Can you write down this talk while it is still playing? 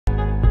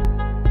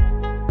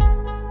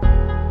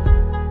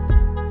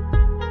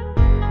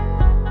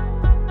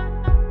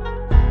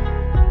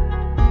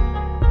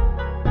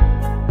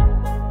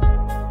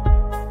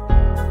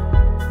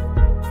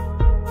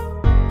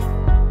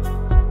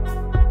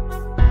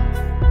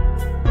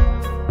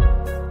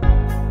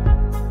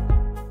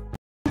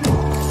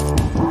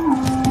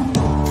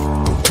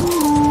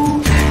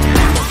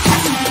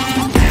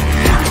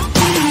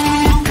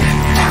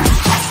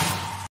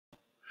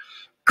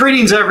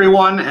Greetings,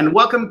 everyone, and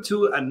welcome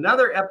to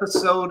another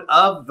episode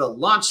of The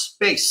Launch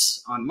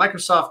Space on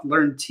Microsoft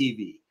Learn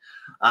TV.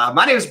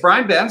 My name is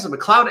Brian Benz. I'm a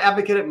cloud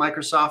advocate at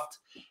Microsoft,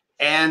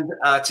 and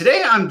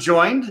today I'm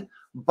joined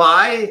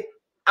by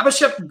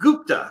Abhishek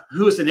Gupta,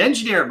 who is an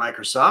engineer at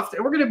Microsoft,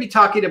 and we're going to be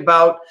talking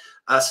about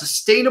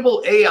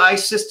sustainable AI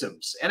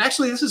systems. And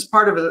actually, this is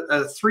part of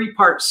a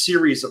three-part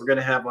series that we're going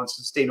to have on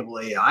sustainable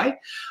AI.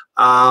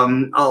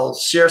 I'll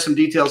share some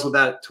details of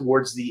that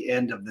towards the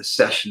end of this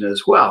session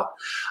as well.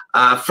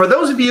 For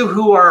those of you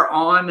who are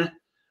on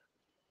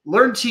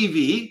Learn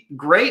TV,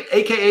 great,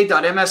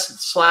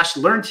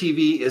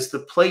 aka.ms/LearnTV is the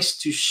place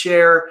to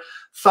share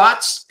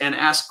thoughts and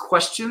ask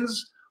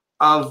questions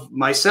of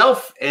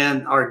myself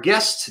and our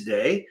guests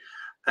today.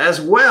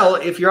 As well,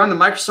 if you're on the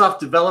Microsoft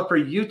Developer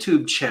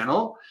YouTube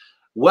channel,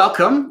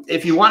 welcome.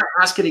 If you want to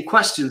ask any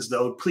questions,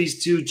 though,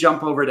 please do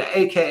jump over to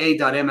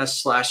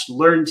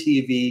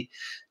aka.ms/LearnTV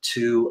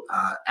to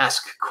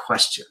ask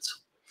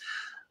questions.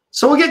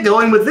 So we'll get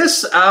going with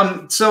this.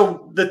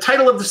 So the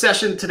title of the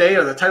session today,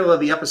 or the title of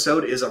the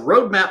episode, is A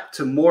Roadmap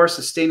to More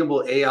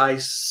Sustainable AI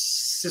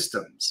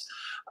Systems.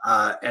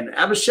 And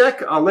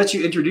Abhishek, I'll let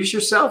you introduce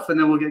yourself, and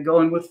then we'll get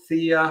going with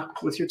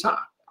your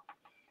talk.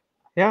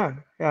 Yeah,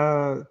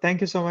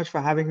 thank you so much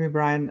for having me,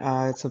 Brian.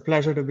 It's a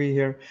pleasure to be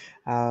here.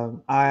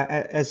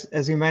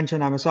 As you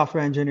mentioned, I'm a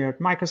software engineer at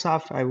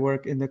Microsoft. I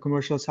work in the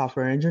commercial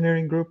software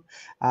engineering group.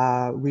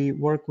 We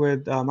work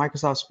with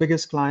Microsoft's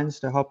biggest clients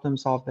to help them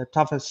solve their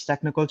toughest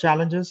technical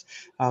challenges.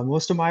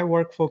 Most of my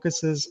work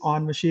focuses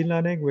on machine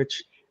learning,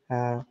 which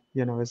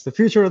is the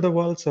future of the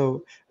world.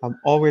 So I'm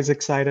always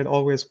excited,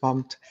 always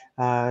pumped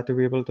to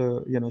be able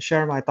to,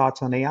 share my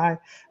thoughts on AI.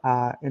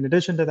 In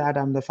addition to that,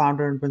 I'm the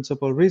founder and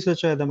principal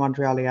researcher at the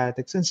Montreal AI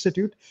Ethics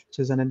Institute, which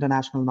is an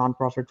international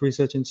nonprofit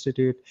research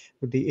institute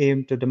with the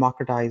aim to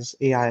democratize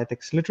AI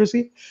ethics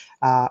literacy.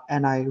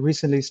 And I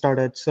recently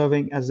started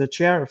serving as the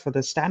chair for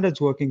the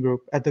standards working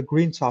group at the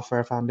Green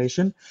Software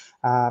Foundation,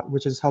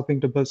 which is helping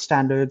to build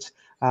standards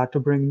to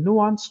bring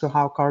nuance to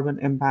how carbon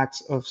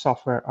impacts of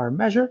software are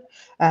measured,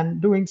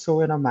 and doing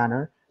so in a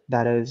manner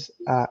that is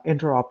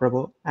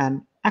interoperable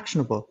and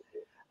actionable.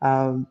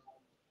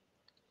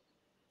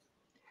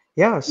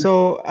 Yeah,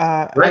 so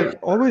I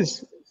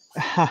always,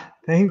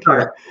 thank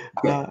you.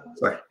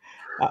 Sorry.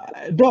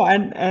 No,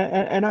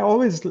 and I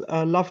always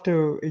love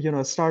to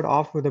start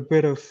off with a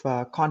bit of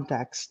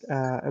context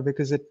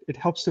because it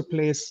helps to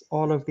place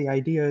all of the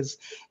ideas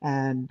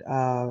and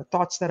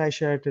thoughts that I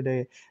share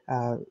today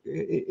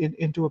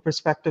into a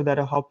perspective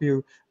that'll help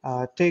you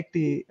take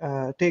these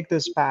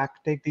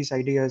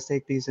ideas,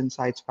 take these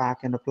insights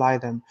back, and apply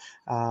them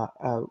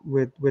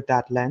with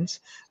that lens.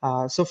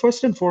 So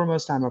first and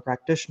foremost, I'm a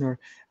practitioner.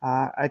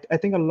 I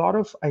think a lot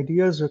of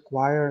ideas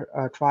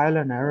require trial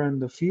and error in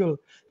the field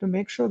to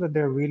make sure that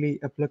they're really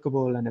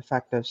applicable and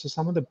effective. So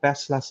some of the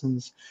best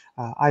lessons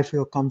I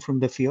feel come from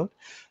the field.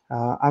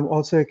 I'm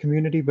also a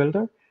community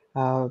builder.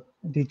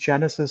 The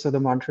genesis of the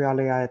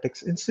Montreal AI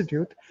Ethics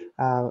Institute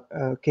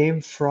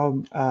came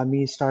from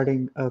me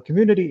starting a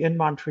community in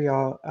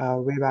Montreal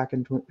way back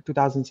in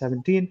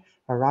 2017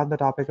 around the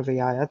topic of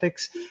AI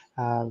ethics.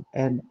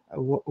 And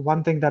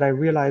one thing that I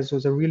realized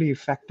was a really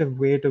effective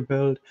way to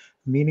build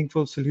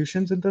meaningful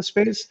solutions in this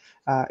space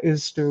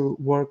is to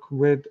work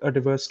with a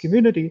diverse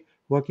community,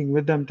 working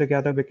with them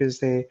together because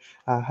they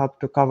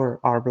help to cover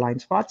our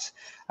blind spots.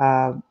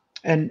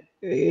 And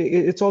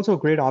it's also a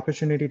great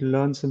opportunity to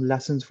learn some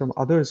lessons from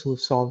others who've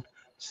solved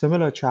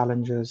similar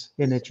challenges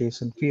in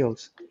adjacent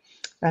fields.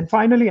 And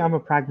finally, I'm a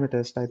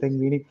pragmatist. I think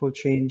meaningful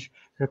change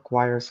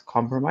requires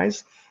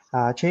compromise.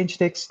 Change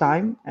takes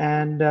time,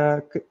 and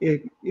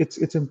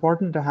it's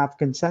important to have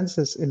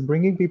consensus in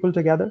bringing people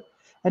together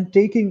and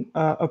taking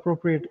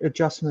appropriate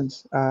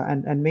adjustments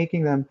and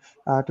making them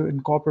to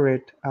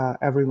incorporate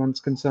everyone's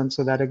concerns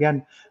so that,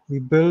 again, we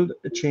build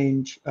a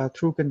change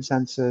through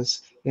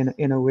consensus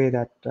in a way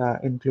that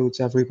includes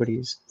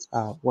everybody's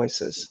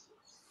voices.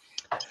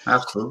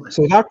 Absolutely.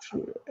 So that,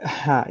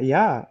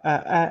 yeah,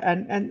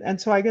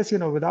 and so I guess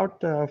without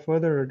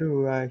further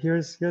ado,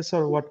 here's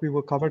sort of what we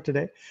will cover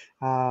today.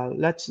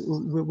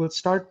 We'll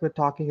start with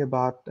talking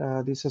about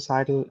the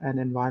societal and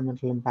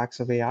environmental impacts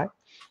of AI.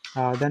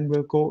 Then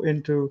we'll go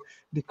into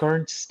the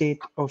current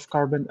state of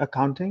carbon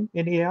accounting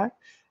in AI,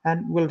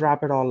 and we'll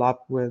wrap it all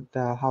up with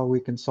how we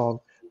can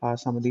solve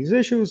some of these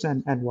issues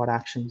and what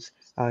actions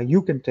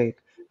you can take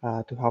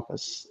to help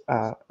us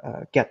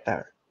get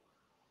there.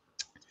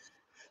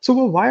 So,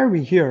 well, why are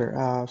we here?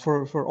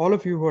 For all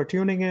of you who are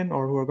tuning in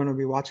or who are going to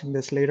be watching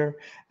this later,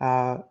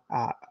 AI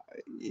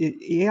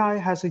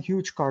has a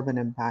huge carbon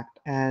impact,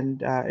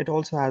 and it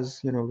also has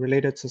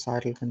related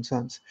societal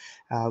concerns.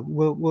 I'll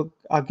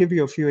give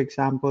you a few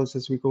examples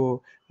as we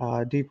go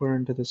deeper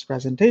into this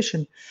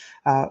presentation,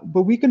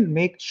 but we can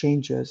make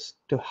changes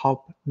to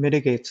help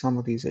mitigate some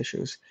of these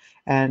issues.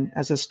 And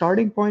as a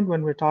starting point,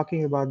 when we're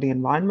talking about the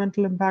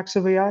environmental impacts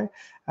of AI,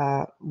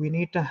 we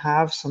need to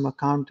have some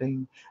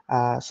accounting,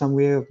 some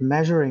way of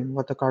measuring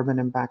what the carbon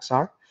impacts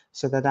are.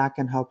 so that that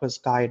can help us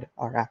guide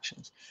our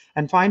actions.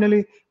 And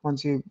finally,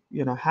 once you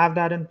have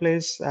that in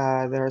place,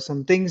 there are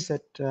some things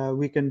that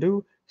we can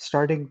do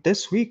starting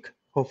this week,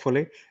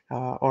 hopefully,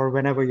 or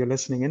whenever you're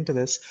listening into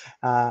this,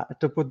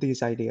 to put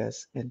these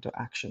ideas into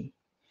action.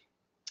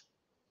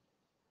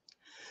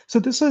 So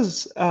this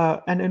is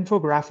an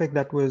infographic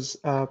that was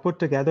put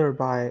together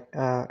by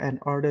an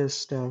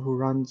artist who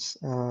runs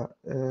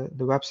the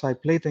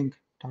website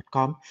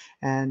playthink.com,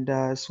 and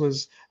this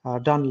was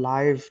done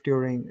live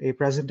during a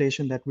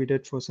presentation that we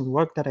did for some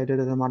work that I did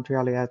at the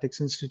Montreal AI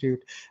Ethics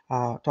Institute,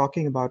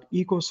 talking about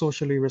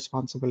eco-socially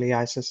responsible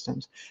AI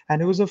systems.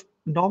 And it was a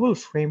novel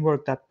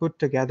framework that put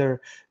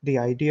together the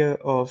idea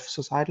of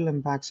societal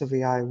impacts of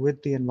AI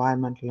with the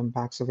environmental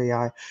impacts of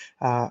AI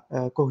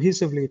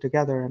cohesively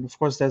together. And of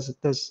course,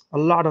 there's a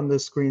lot on the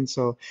screen,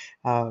 so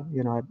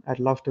I'd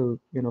love to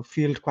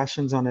field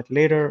questions on it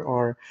later,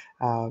 or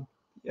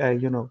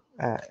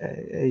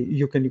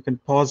you can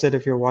pause it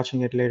if you're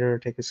watching it later,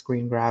 take a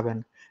screen grab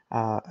and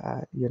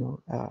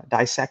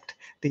dissect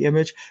the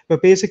image.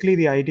 But basically,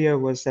 the idea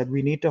was that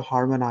we need to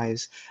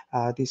harmonize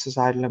the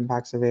societal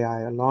impacts of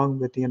AI along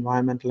with the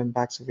environmental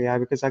impacts of AI,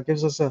 because that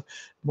gives us a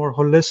more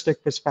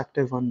holistic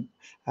perspective on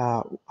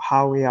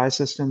how AI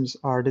systems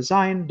are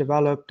designed,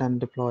 developed, and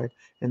deployed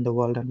in the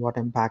world, and what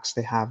impacts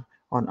they have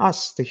on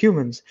us, the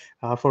humans,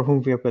 for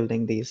whom we are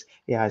building these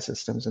AI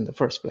systems in the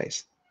first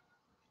place.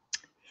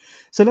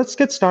 So let's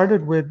get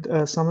started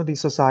with some of the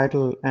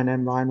societal and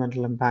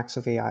environmental impacts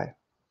of AI.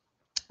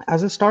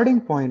 As a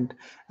starting point,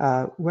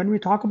 when we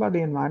talk about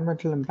the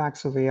environmental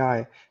impacts of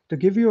AI, to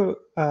give you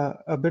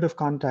a bit of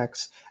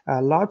context,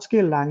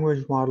 large-scale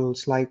language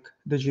models like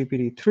the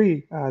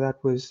GPT-3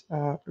 that was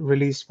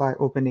released by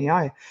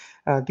OpenAI,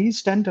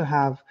 these tend to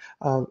have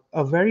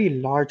a very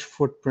large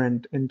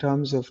footprint in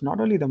terms of not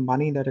only the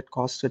money that it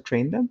costs to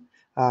train them,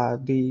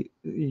 the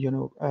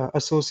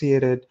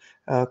associated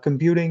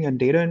computing and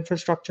data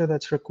infrastructure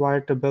that's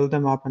required to build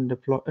them up and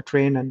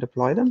train and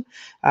deploy them,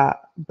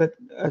 but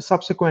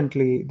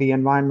subsequently the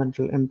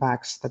environmental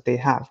impacts that they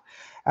have.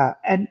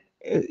 And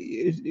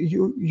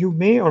you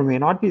may or may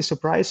not be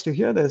surprised to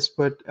hear this,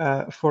 but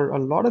for a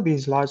lot of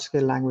these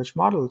large-scale language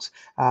models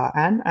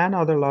and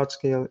other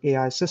large-scale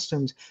AI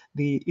systems,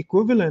 the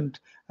equivalent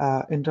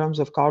in terms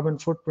of carbon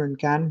footprint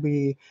can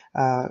be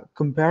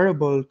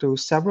comparable to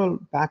several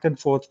back and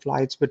forth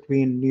flights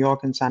between New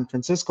York and San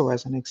Francisco,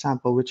 as an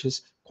example, which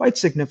is quite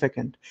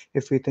significant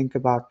if we think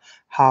about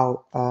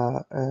how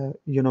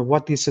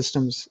what these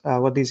systems,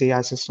 what these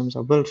AI systems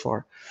are built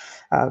for.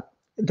 Uh,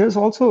 there's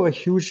also a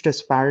huge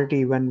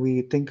disparity when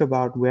we think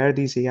about where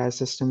these AI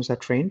systems are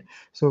trained.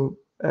 So,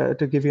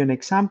 to give you an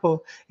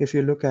example, if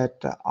you look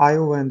at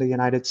Iowa in the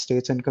United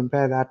States and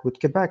compare that with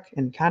Quebec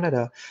in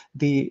Canada,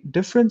 the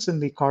difference in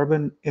the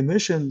carbon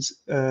emissions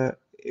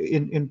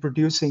in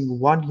producing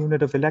 1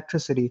 unit of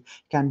electricity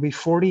can be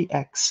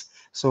 40x.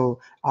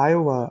 So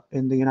Iowa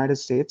in the United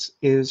States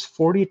is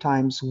 40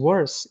 times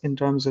worse in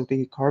terms of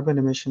the carbon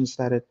emissions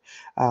that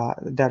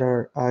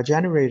are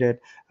generated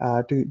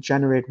to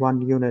generate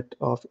 1 unit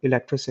of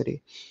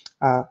electricity.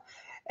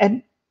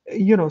 And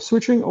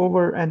switching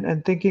over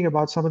and thinking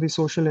about some of the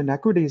social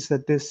inequities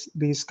that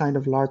these kind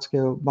of large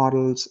scale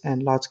models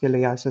and large scale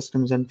AI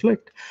systems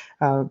inflict,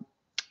 uh,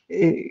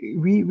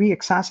 we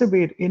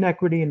exacerbate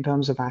inequity in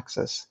terms of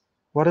access.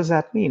 What does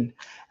that mean?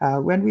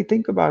 When we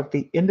think about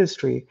the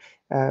industry,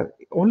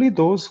 only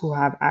those who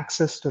have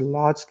access to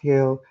large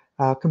scale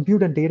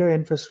compute and data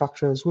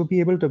infrastructures will be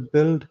able to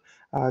build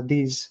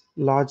these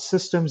large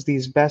systems,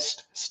 these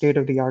best state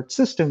of the art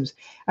systems.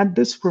 And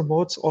this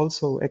promotes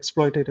also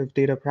exploitative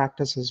data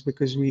practices,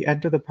 because we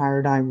enter the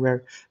paradigm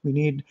where we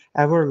need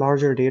ever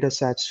larger data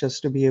sets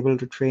just to be able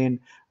to train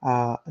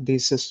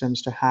these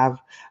systems to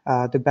have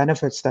the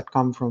benefits that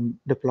come from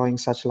deploying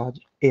such large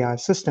AI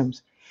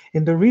systems.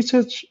 In the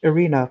research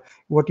arena,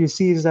 what you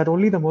see is that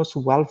only the most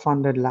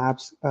well-funded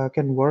labs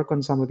can work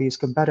on some of these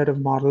competitive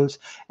models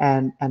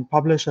and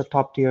publish at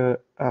top-tier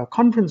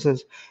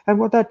conferences. And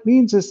what that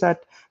means is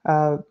that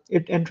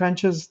it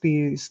entrenches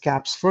these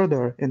gaps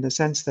further, in the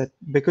sense that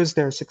because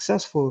they're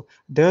successful,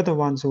 they're the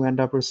ones who end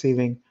up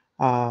receiving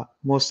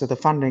most of the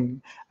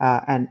funding,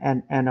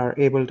 and are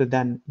able to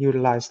then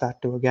utilize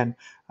that to again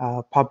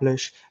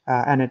publish,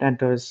 and it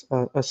enters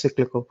a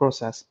cyclical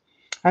process.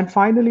 And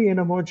finally, in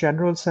a more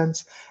general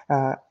sense,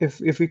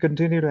 if we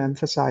continue to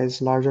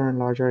emphasize larger and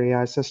larger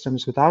AI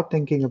systems without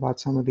thinking about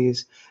some of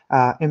these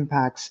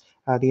impacts,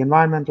 the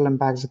environmental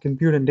impacts, the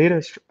compute and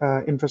data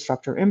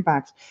infrastructure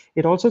impacts,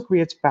 it also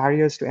creates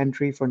barriers to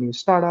entry for new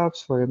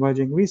startups, for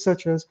emerging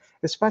researchers,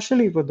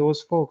 especially for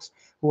those folks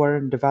who are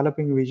in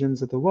developing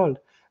regions of the world,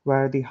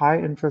 where the high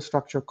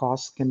infrastructure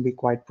costs can be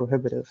quite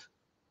prohibitive.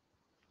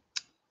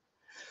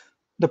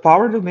 The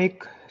power to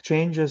make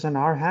change is in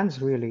our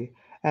hands, really.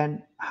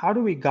 And how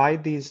do we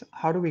guide these?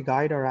 How do we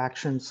guide our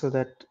actions so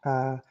that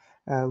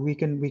we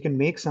can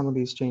make some of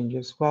these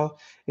changes? Well,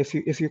 if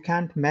you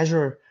can't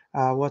measure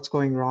what's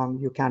going wrong,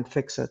 you can't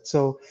fix it.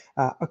 So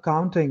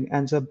accounting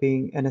ends up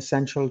being an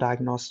essential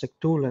diagnostic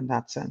tool in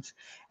that sense.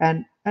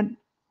 And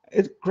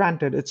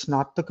Granted, it's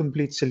not the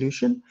complete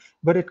solution,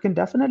 but it can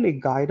definitely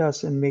guide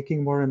us in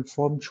making more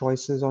informed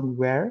choices on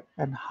where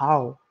and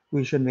how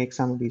we should make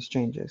some of these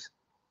changes.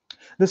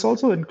 This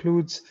also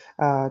includes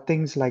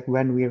things like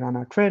when we run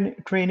our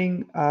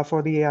training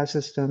for the AI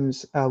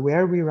systems,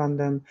 where we run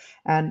them,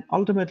 and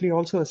ultimately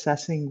also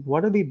assessing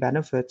what are the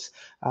benefits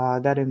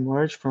that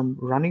emerge from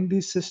running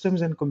these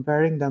systems and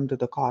comparing them to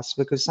the costs,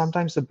 because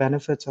sometimes the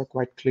benefits are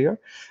quite clear,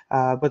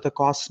 but the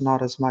costs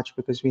not as much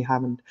because we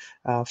haven't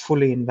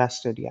fully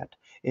invested yet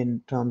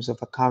in terms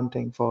of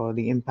accounting for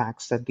the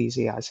impacts that these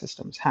AI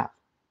systems have.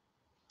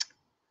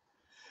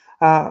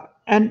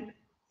 And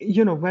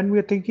when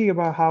we're thinking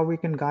about how we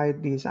can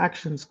guide these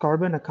actions,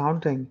 carbon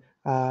accounting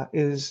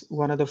is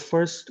one of the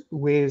first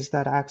ways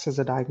that acts as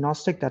a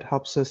diagnostic that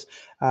helps us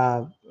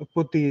uh,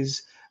 put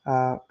these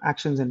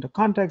actions into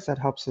context, that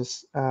helps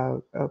us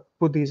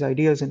put these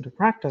ideas into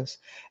practice.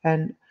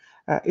 And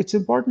it's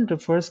important to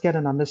first get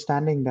an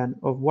understanding then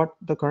of what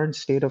the current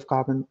state of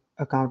carbon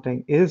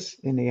accounting is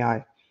in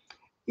AI.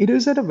 It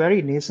is at a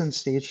very nascent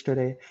stage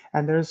today,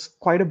 and there's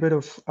quite a bit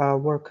of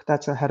work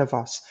that's ahead of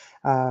us.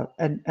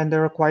 And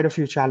there are quite a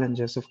few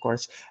challenges, of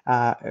course,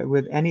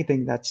 with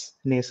anything that's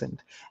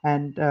nascent.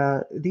 And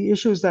the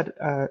issues that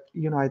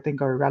I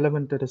think are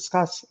relevant to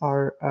discuss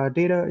are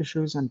data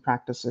issues and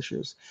practice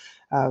issues.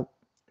 Uh,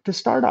 to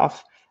start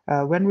off,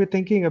 when we're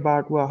thinking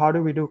about, well, how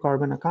do we do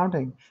carbon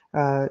accounting?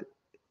 Uh,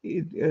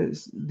 it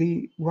is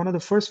the one of the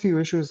first few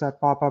issues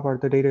that pop up are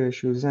the data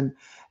issues. And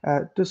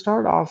to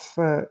start off,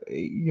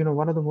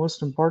 one of the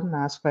most important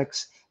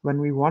aspects when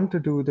we want to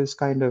do this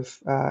kind of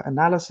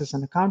analysis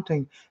and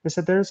accounting is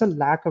that there is a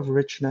lack of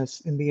richness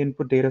in the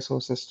input data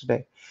sources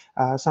today.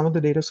 Some of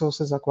the data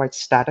sources are quite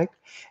static,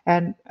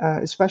 and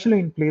especially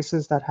in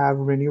places that have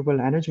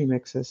renewable energy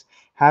mixes,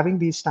 having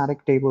these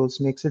static tables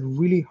makes it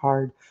really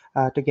hard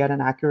to get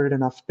an accurate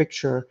enough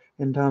picture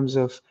in terms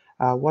of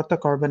what the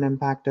carbon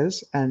impact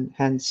is, and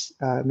hence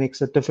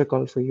makes it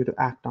difficult for you to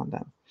act on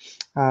them.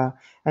 Uh,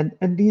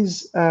 and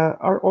these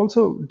are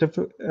also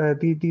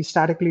the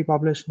statically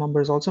published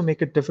numbers also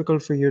make it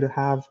difficult for you to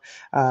have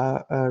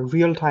a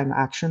real-time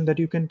action that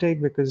you can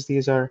take, because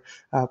these are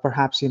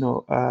perhaps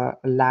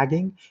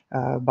lagging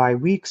by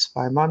weeks,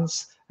 by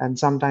months, and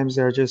sometimes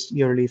they're just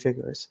yearly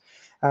figures.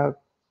 Uh,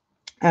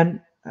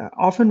 and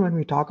often when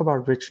we talk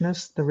about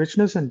richness, the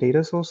richness in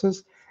data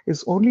sources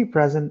is only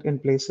present in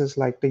places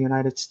like the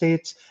United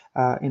States,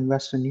 in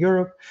Western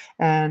Europe,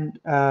 and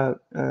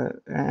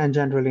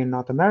generally in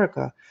North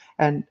America.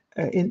 And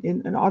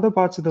in other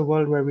parts of the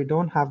world where we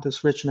don't have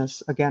this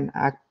richness, again,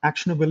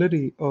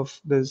 actionability of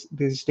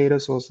these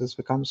data sources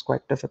becomes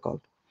quite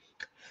difficult.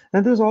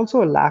 And there's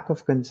also a lack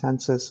of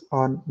consensus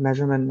on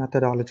measurement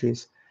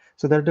methodologies.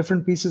 So there are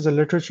different pieces of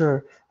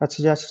literature that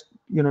suggest,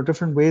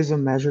 different ways of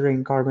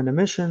measuring carbon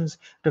emissions,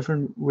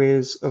 different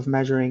ways of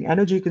measuring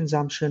energy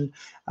consumption,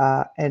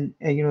 and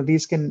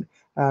these can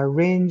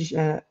range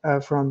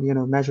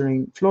from,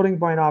 measuring floating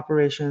point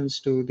operations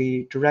to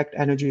the direct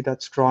energy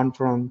that's drawn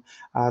from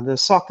the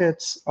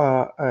sockets,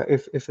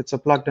 if it's a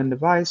plugged-in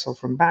device, or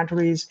from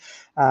batteries,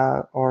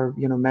 or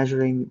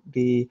measuring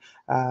the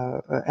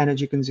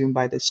energy consumed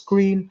by the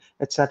screen,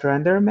 etc.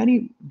 And there are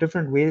many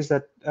different ways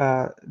that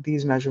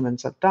these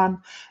measurements are done.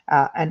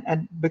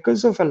 And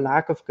because of a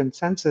lack of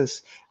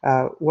consensus,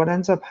 what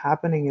ends up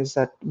happening is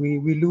that we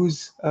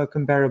lose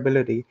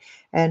comparability.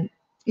 And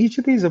each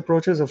of these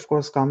approaches, of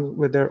course, come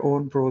with their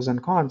own pros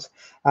and cons,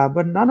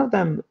 but none of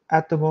them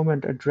at the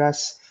moment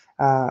address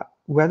uh,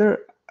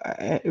 whether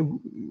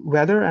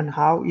and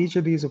how each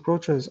of these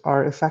approaches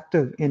are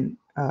effective in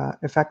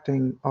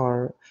affecting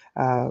or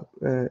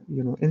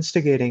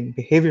instigating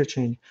behavior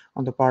change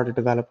on the part of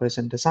developers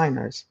and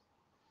designers.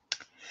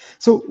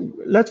 So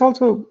let's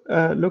also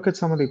look at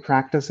some of the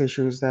practice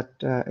issues that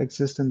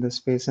exist in this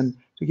space. And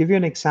to give you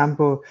an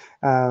example,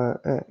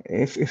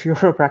 if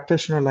you're a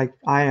practitioner like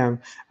I am,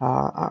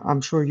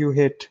 I'm sure you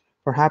hate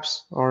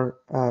perhaps, or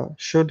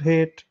should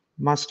hate,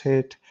 must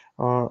hate,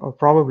 or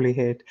probably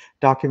hate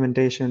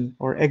documentation,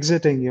 or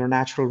exiting your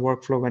natural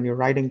workflow when you're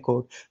writing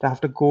code to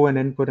have to go and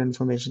input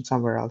information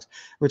somewhere else,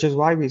 which is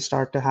why we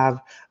start to have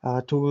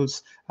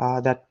tools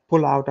that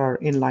pull out our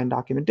inline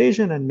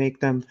documentation and make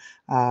them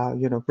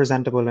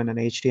presentable in an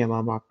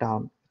HTML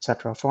Markdown,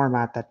 etc.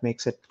 format that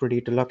makes it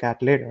pretty to look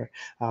at later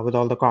with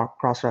all the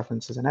cross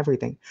references and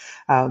everything.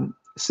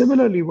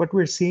 Similarly, what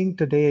we're seeing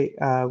today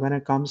when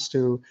it comes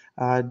to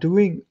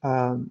doing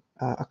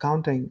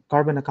accounting,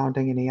 carbon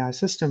accounting in AI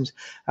systems,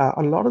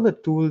 a lot of the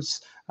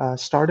tools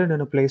started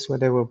in a place where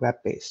they were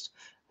web-based.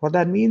 What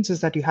that means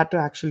is that you had to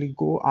actually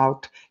go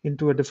out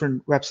into a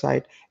different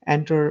website,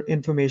 enter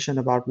information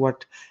about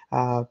what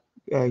uh,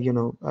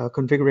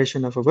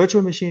 configuration of a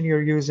virtual machine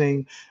you're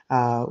using,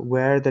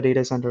 where the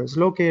data center is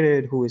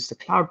located, who is the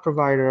cloud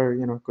provider.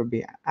 It could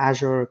be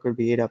Azure, it could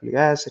be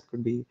AWS, it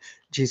could be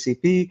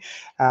GCP,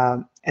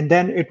 and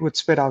then it would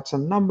spit out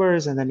some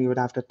numbers, and then you would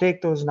have to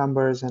take those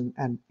numbers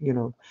and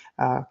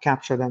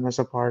capture them as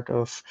a part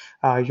of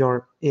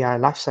your AI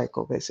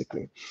lifecycle,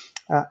 basically.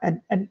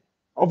 And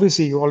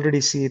Obviously, you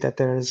already see that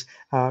there's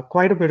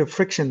quite a bit of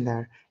friction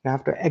there. You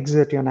have to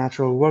exit your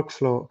natural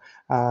workflow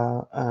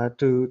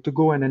to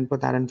go and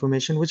input that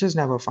information, which is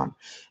never fun.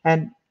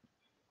 And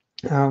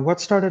what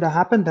started to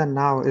happen then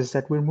now is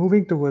that we're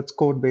moving towards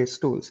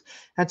code-based tools.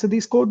 And so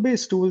these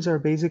code-based tools are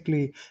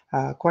basically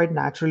quite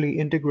naturally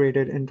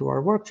integrated into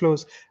our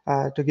workflows.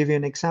 To give you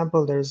an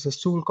example, there's this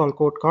tool called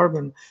Code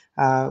Carbon,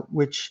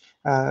 which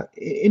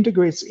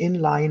integrates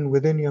in line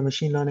within your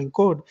machine learning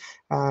code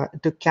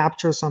to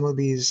capture some of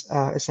these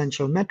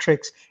essential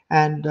metrics.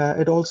 And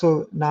it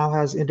also now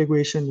has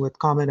integration with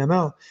Common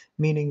ML,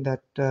 meaning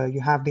that you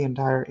have the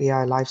entire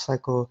AI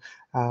lifecycle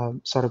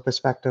sort of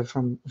perspective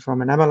from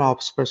an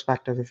MLOps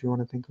perspective, if you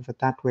want to think of it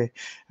that way,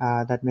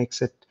 that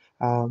makes it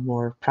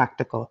more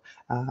practical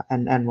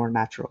and more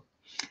natural.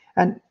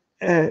 And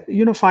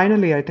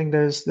finally, I think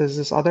there's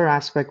this other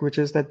aspect, which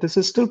is that this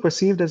is still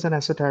perceived as an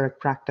esoteric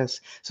practice.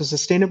 So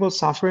sustainable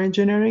software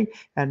engineering,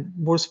 and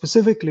more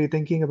specifically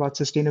thinking about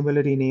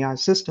sustainability in AI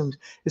systems,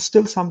 is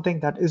still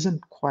something that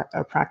isn't quite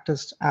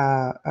practiced.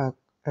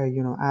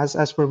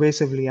 As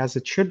pervasively as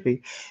it should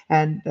be,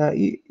 and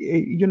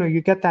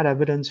you get that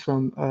evidence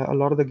from a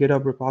lot of the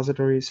GitHub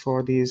repositories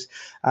for these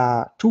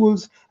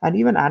tools, and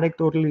even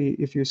anecdotally,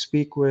 if you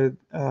speak with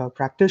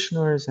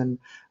practitioners and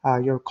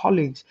your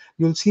colleagues,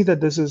 you'll see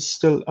that this is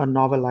still a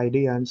novel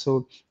idea. And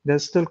so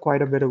there's still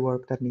quite a bit of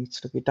work that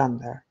needs to be done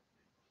there.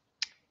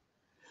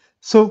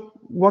 So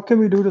what can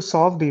we do to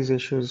solve these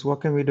issues?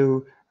 What can we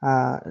do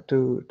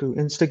to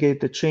instigate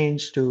the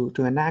change, to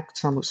enact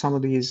some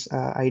of these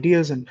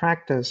ideas in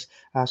practice,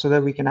 so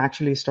that we can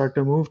actually start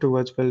to move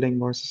towards building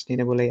more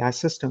sustainable AI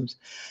systems?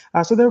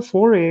 So there are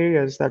four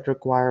areas that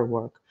require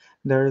work.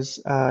 There's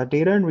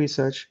data and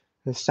research,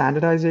 there's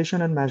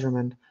standardization and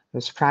measurement,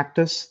 there's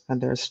practice, and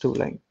there's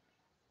tooling.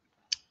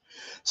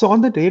 So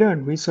on the data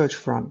and research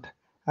front,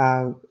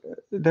 uh,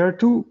 there are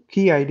two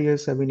key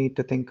ideas that we need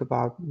to think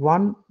about.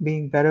 One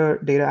being better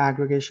data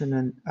aggregation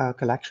and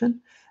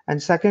collection,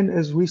 and second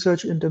is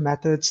research into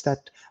methods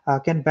that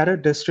can better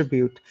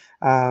distribute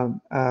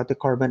the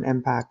carbon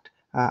impact,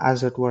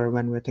 as it were,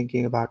 when we're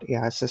thinking about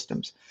AI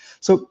systems.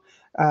 So,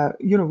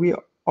 we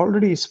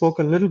already spoke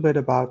a little bit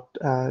about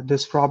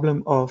this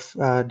problem of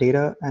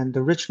data and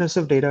the richness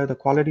of data, the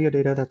quality of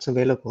data that's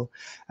available.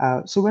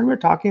 So when we're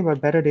talking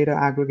about better data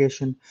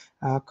aggregation,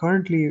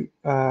 currently,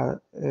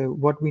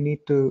 what we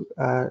need to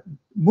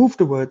move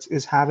towards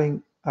is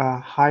having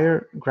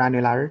higher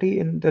granularity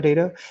in the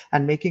data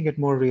and making it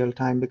more real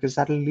time, because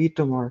that'll lead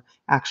to more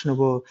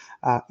actionable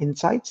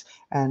insights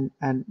and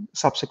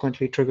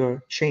subsequently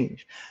trigger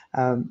change.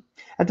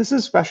 And this is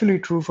especially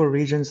true for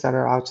regions that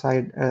are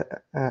outside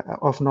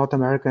of North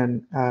America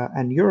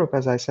and Europe,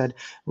 as I said,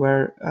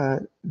 where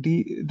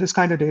this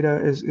kind of data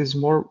is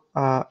more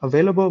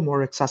available,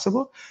 more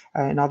accessible.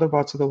 In other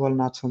parts of the world,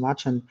 not so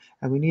much, and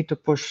we need to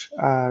push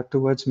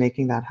towards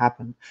making that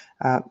happen.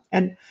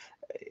 And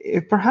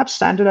perhaps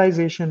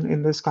standardization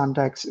in this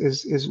context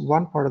is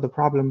one part of the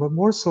problem, but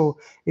more so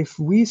if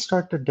we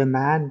start to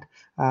demand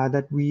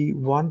that we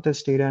want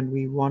this data and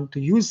we want to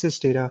use this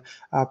data,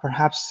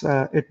 perhaps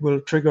it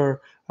will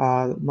trigger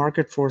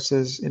market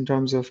forces in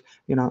terms of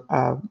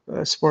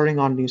spurring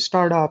on new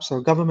startups or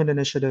government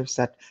initiatives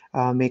that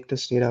make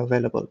this data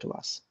available to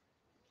us.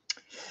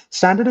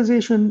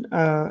 Standardization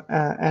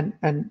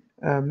and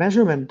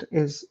measurement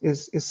is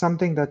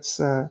something that's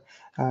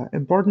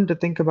important to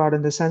think about,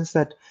 in the sense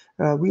that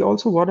we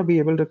also want to be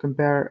able to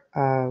compare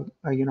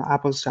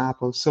apples to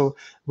apples. So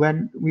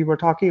when we were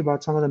talking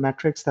about some of the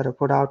metrics that are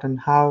put out and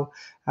how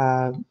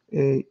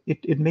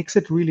it makes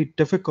it really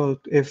difficult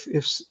if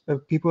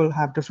people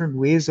have different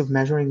ways of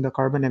measuring the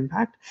carbon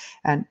impact,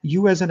 and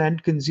you as an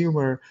end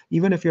consumer,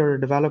 even if you're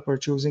a developer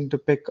choosing to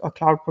pick a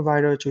cloud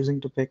provider,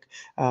 choosing to pick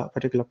a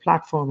particular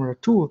platform or a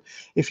tool,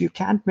 if you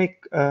can't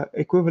make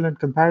equivalent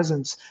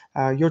comparisons,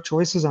 your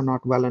choices are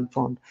not well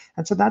informed.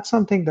 And so that's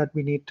something that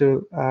we need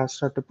to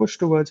start to push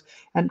towards.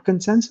 And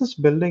consensus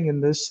building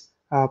in this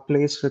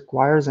place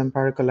requires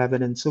empirical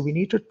evidence. So we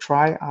need to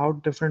try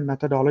out different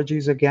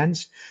methodologies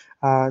against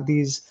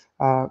these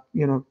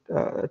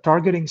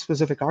targeting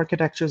specific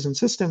architectures and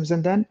systems,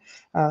 and then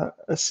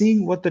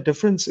seeing what the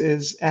difference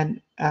is,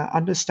 and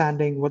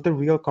understanding what the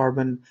real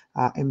carbon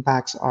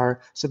impacts are,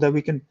 so that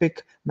we can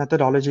pick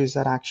methodologies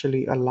that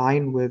actually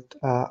align with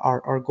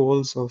our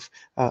goals of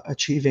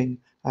achieving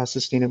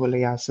sustainable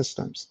AI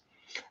systems.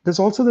 There's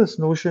also this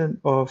notion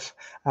of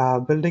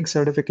building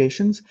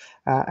certifications,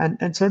 and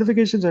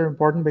certifications are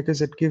important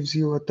because it gives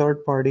you a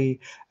third-party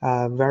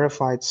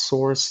verified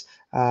source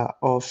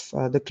of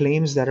the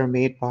claims that are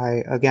made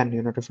by, again,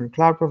 different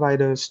cloud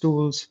providers,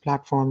 tools,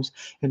 platforms,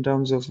 in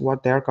terms of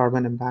what their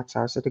carbon impacts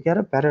are. So to get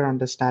a better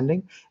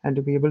understanding and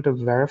to be able to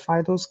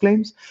verify those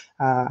claims,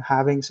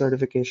 having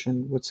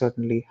certification would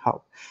certainly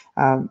help.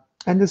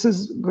 And this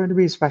is going to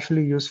be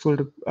especially useful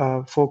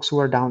to folks who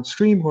are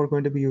downstream, who are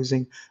going to be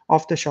using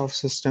off-the-shelf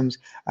systems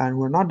and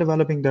who are not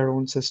developing their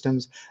own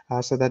systems,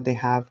 so that they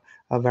have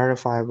a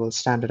verifiable,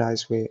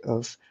 standardized way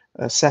of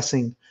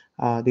assessing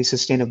the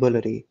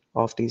sustainability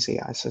of these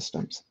AI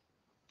systems.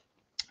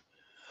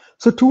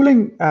 So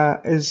tooling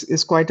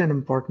is quite an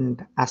important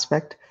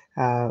aspect.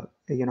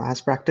 As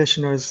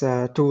practitioners,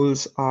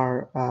 tools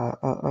are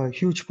a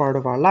huge part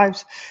of our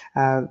lives.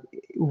 Uh,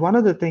 One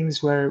of the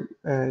things where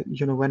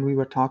when we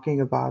were talking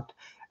about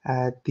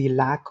the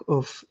lack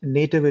of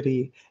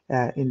nativity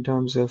in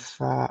terms of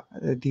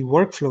the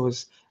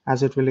workflows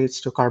as it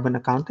relates to carbon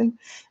accounting,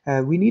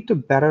 we need to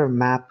better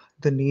map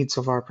the needs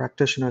of our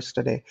practitioners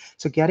today.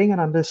 So getting an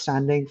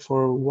understanding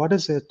for what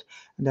is it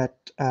that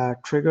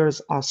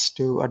triggers us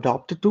to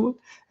adopt a tool,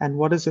 and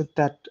what is it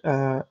that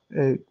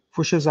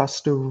pushes us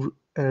to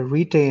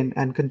retain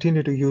and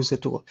continue to use the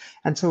tool.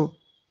 And so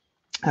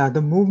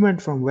the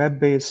movement from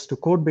web-based to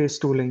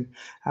code-based tooling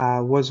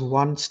was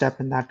one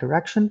step in that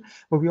direction,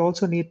 but we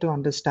also need to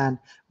understand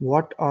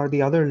what are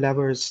the other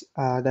levers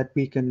that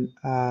we can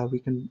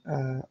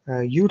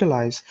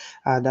utilize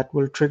that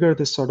will trigger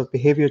this sort of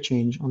behavior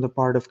change on the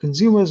part of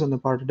consumers, on the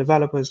part of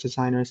developers,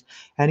 designers,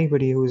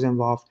 anybody who's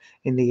involved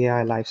in the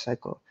AI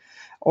lifecycle.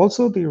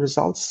 Also, the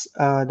results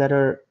that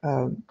are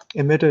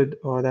emitted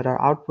or that are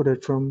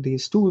outputted from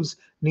these tools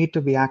need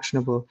to be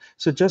actionable.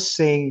 So just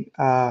saying,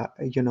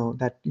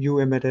 that you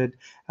emitted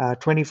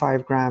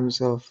 25 grams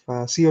of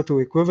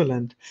CO2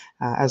 equivalent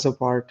as a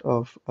part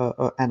of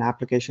an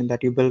application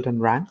that you built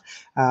and ran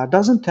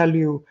doesn't tell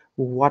you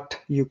what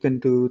you can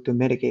do to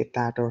mitigate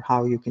that or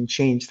how you can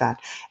change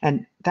that.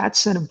 And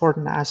that's an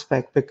important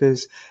aspect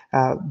because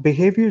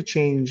behavior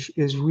change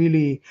is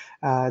really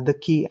the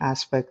key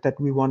aspect that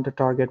we want to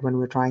target when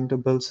we're trying to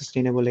build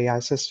sustainable AI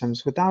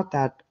systems. Without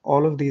that,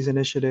 all of these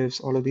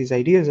initiatives, all of these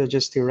ideas are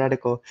just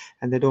theoretical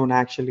and they don't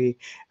actually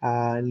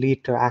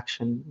lead to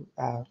action.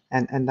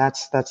 And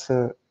that's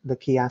the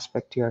key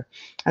aspect here.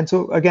 And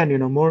so again,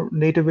 more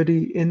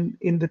nativity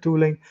in the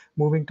tooling,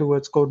 moving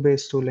towards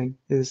code-based tooling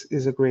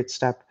is a great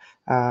step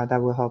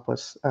that will help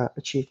us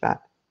achieve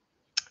that.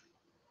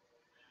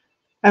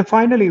 And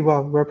finally,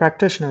 well, we're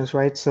practitioners,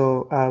 right?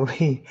 So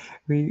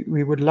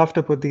we would love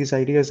to put these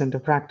ideas into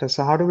practice.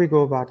 So how do we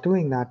go about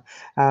doing that?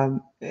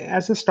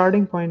 As a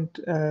starting point,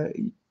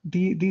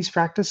 these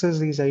practices,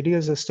 these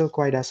ideas are still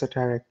quite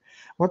esoteric.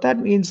 What that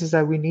means is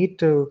that we need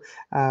to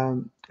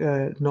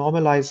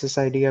normalize this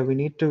idea. We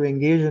need to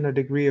engage in a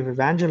degree of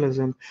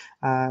evangelism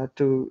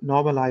to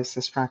normalize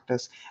this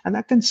practice, and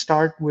that can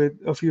start with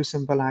a few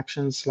simple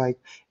actions like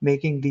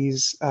making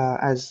these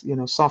as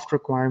soft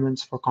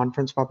requirements for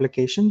conference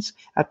publications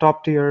at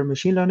top tier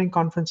machine learning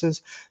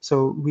conferences.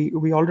 So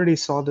we already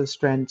saw this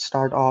trend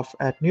start off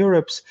at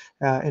NeurIPS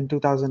in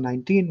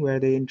 2019, where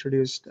they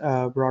introduced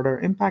broader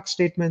impact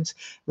statements,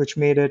 which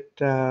made it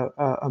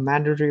a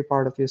mandatory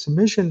part of your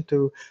submission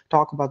to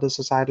talk about the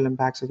societal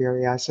impacts of your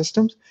AI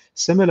systems.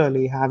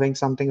 Similarly, having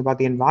something about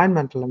the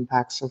environmental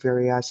impacts of your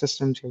AI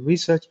systems, your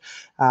research,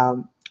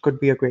 could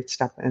be a great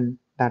step in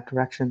that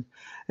direction.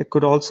 It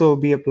could also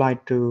be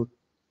applied to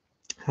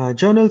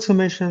journal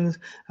submissions,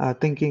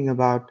 thinking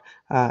about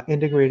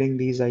integrating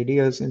these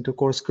ideas into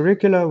course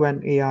curricula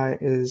when AI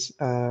is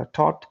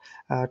taught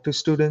to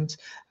students.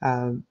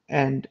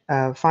 And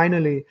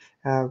finally,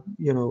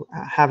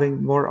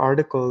 having more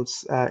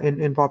articles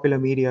in popular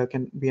media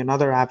can be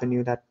another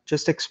avenue that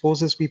just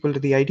exposes people to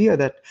the idea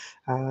that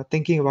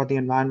thinking about the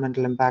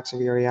environmental impacts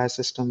of your AI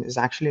system is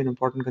actually an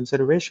important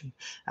consideration.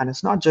 And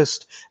it's not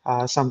just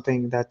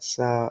something that's,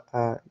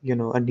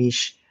 a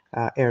niche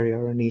area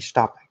or a niche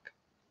topic.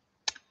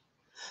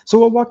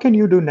 So, what can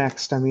you do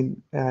next? I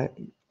mean,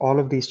 all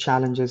of these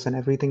challenges and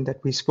everything that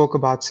we spoke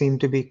about seem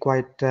to be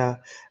quite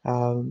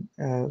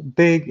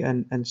big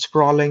and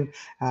sprawling.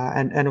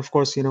 And of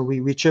course,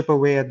 we chip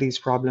away at these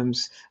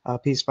problems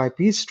piece by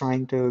piece,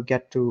 trying to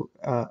get to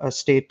a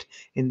state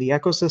in the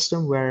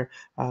ecosystem where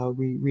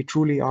we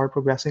truly are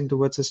progressing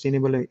towards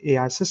sustainable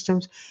AI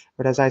systems.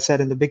 But as I said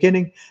in the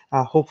beginning,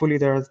 hopefully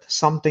there are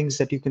some things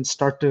that you can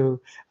start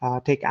to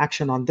take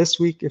action on this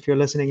week if you're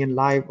listening in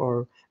live,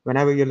 or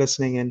whenever you're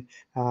listening in,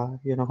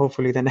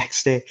 hopefully the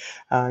next day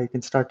you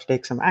can start to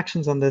take some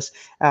actions on this.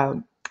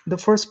 The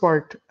first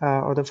part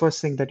or the first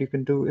thing that you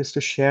can do is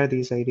to share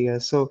these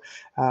ideas. So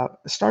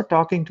start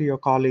talking to your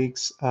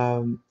colleagues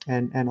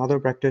and other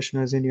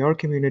practitioners in your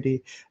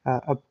community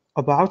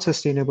about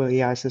sustainable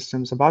AI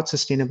systems, about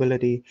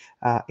sustainability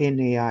in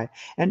AI,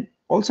 and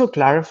also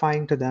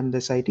clarifying to them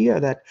this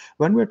idea that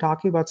when we're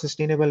talking about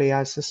sustainable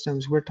AI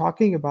systems, we're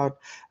talking about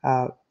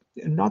uh,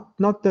 not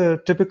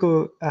the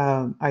typical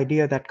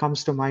idea that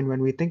comes to mind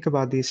when we think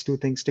about these two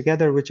things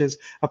together, which is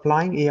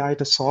applying AI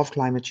to solve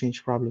climate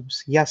change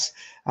problems. Yes,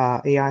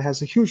 AI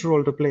has a huge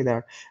role to play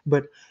there,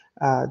 but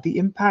the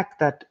impact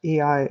that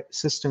AI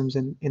systems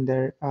in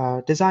their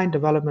design,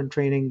 development,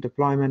 training,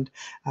 deployment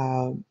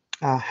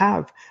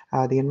have,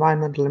 the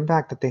environmental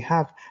impact that they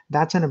have,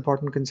 that's an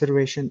important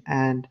consideration.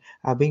 And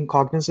being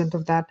cognizant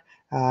of that,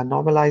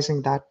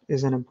 normalizing that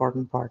is an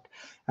important part.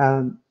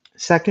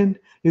 Second,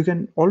 you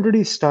can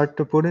already start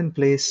to put in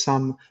place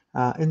some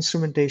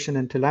instrumentation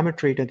and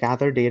telemetry to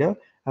gather data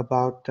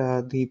about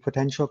the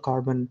potential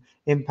carbon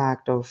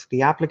impact of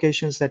the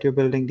applications that you're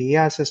building, the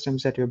AI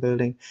systems that you're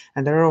building.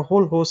 And there are a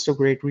whole host of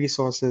great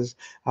resources.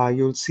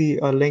 You'll see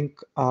a link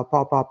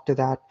pop up to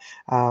that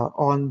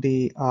on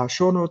the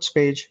show notes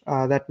page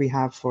that we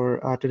have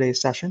for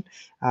today's session.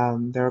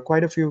 There are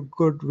quite a few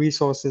good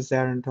resources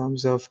there in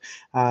terms of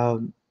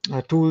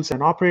tools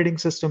and operating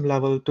system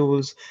level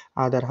tools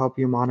that help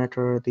you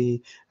monitor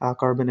the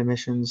carbon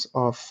emissions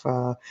of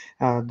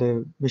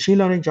the machine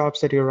learning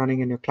jobs that you're running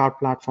in your cloud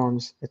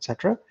platforms,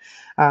 etc.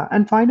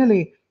 And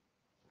finally,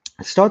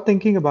 start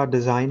thinking about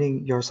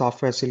designing your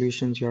software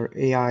solutions, your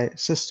AI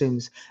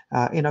systems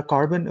in a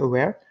carbon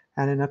aware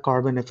and in a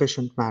carbon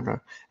efficient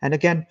manner. And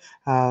again,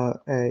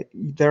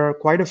 there are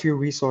quite a few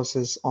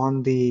resources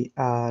on the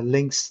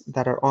links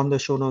that are on the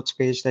show notes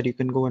page that you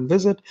can go and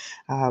visit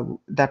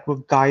that will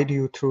guide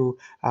you through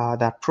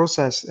that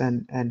process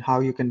and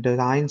how you can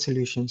design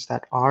solutions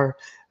that are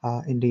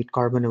indeed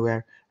carbon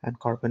aware and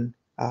carbon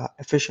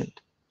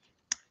efficient.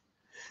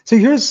 So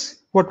here's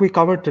what we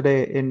covered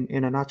today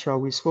in a nutshell.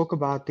 We spoke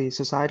about the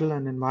societal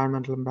and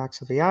environmental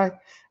impacts of AI.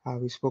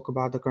 We spoke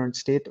about the current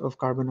state of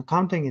carbon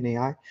accounting in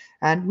AI,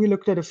 and we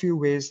looked at a few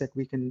ways that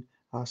we can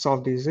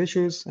solve these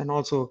issues, and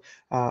also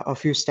a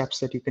few steps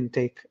that you can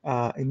take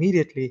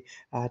immediately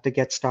to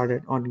get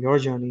started on your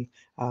journey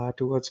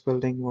towards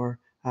building more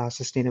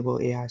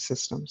sustainable AI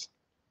systems.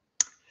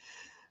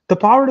 The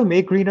power to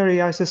make greener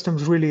AI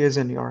systems really is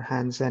in your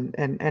hands, and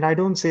I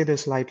don't say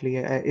this lightly.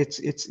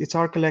 It's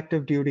our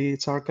collective duty,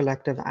 it's our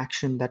collective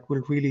action that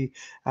will really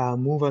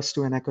move us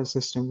to an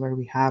ecosystem where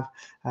we have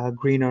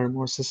greener,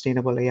 more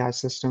sustainable AI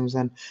systems.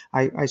 And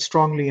I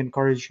strongly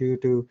encourage you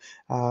to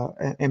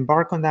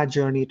embark on that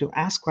journey, to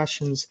ask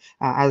questions,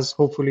 as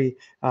hopefully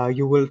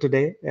you will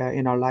today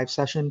in our live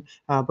session,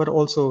 but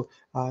also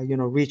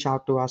reach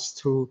out to us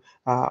through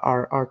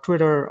our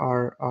Twitter,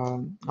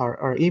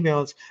 our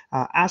emails.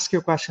 Ask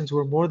your questions.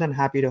 We're more than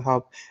happy to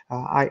help.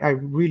 I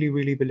really,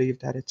 really believe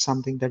that it's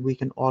something that we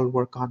can all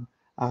work on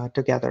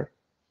together.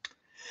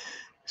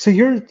 So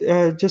here,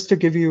 just to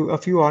give you a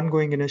few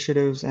ongoing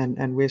initiatives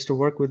and ways to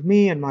work with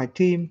me and my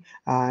team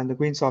and the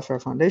Green Software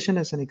Foundation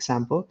as an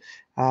example.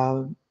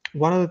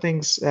 One of the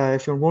things,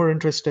 if you're more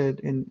interested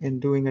in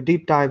doing a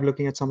deep dive,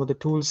 looking at some of the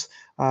tools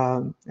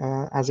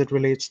as it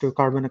relates to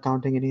carbon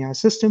accounting and AI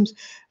systems,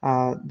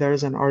 there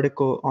is an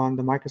article on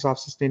the Microsoft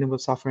Sustainable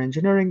Software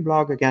Engineering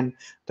blog. Again,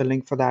 the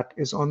link for that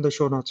is on the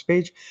show notes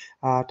page,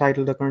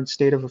 titled The Current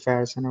State of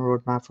Affairs and a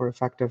Roadmap for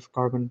Effective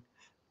Carbon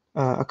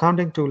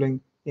Accounting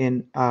Tooling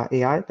in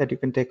AI that you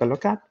can take a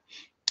look at.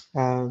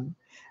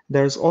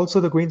 There's also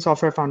the Green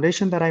Software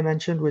Foundation that I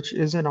mentioned, which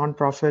is a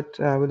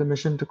nonprofit with a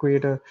mission to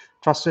create a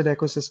trusted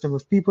ecosystem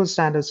of people,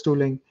 standards,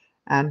 tooling,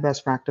 and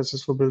best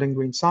practices for building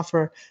green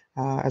software.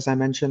 As I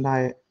mentioned,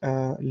 I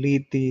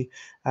lead the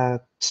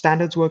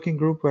standards working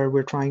group where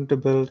we're trying to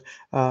build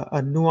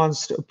a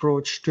nuanced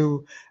approach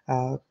to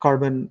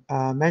carbon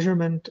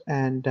measurement,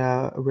 and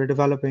we're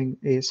developing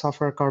a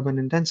software carbon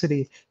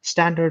intensity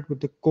standard with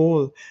the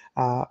goal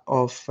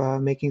of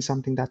making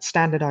something that's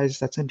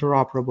standardized, that's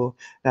interoperable,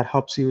 that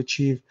helps you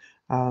achieve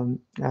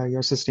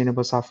your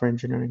sustainable software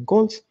engineering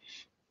goals.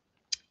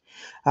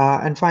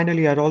 And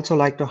finally, I'd also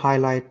like to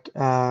highlight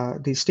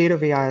the State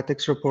of AI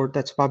Ethics report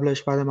that's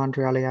published by the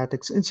Montreal AI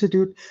Ethics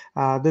Institute.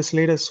 This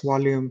latest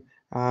volume,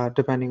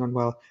 depending on,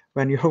 well,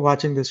 when you're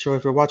watching this show,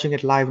 if you're watching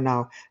it live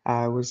now,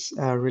 was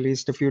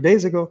released a few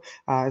days ago.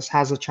 It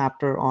has a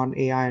chapter on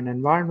AI and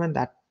environment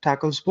that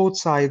tackles both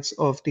sides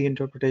of the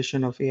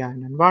interpretation of AI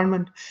and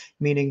environment,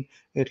 meaning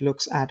it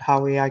looks at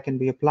how AI can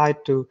be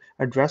applied to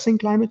addressing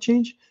climate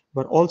change,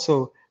 but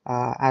also,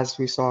 as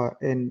we saw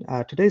in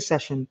today's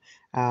session,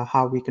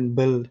 how we can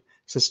build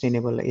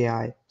sustainable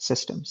AI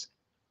systems.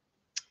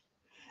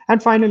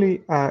 And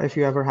finally, if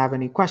you ever have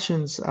any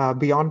questions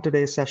beyond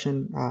today's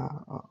session,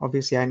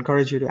 obviously I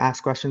encourage you to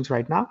ask questions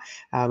right now.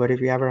 But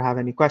if you ever have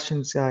any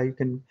questions, you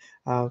can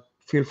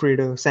feel free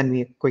to send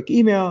me a quick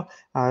email.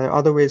 There are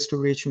other ways to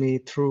reach me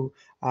through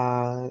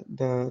my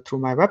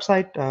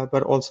website,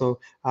 but also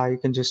you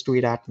can just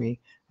tweet at me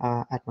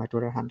at my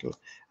Twitter handle.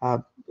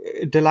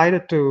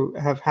 Delighted to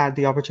have had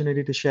the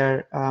opportunity to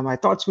share my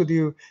thoughts with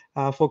you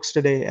folks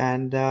today,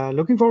 and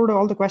looking forward to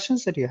all the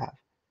questions that you have.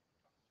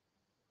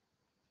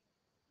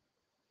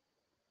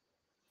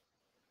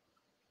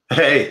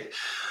 Hey,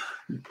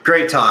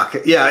 great talk.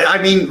 Yeah, I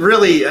mean,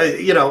 really,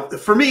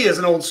 for me as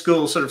an old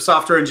school sort of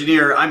software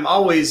engineer, I'm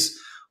always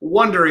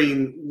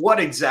wondering what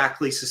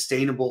exactly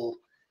sustainable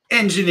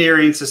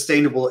engineering,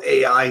 sustainable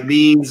AI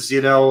means.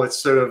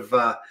 It's sort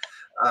of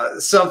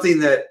something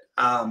that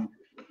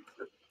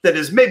that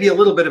is maybe a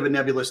little bit of a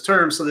nebulous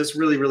term. So that's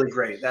really, really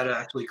great. That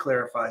actually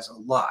clarifies a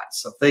lot.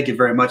 So thank you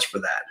very much for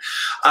that.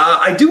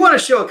 I do want to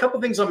show a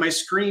couple things on my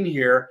screen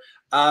here.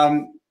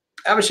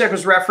 Abhishek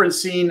was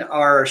referencing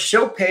our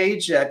show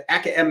page at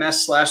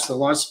aka.ms/the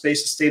Launch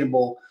Space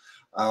Sustainable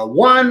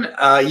One.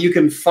 You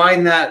can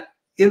find that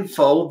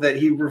info that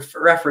he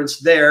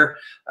referenced there.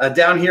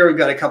 Down here, we've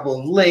got a couple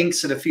of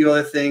links and a few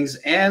other things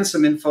and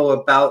some info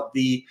about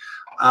the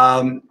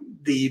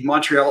the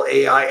Montreal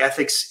AI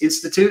Ethics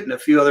Institute and a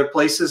few other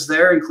places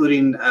there,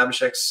 including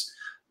Abhishek's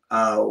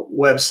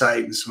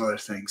website and some other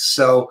things.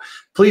 So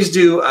please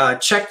do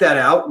check that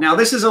out. Now,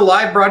 this is a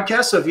live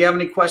broadcast, so if you have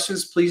any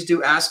questions, please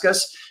do ask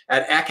us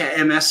at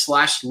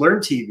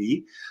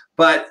aka.ms/learntv.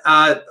 But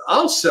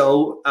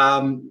also,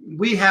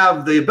 we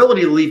have the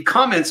ability to leave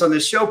comments on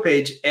this show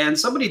page, and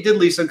somebody did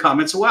leave some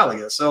comments a while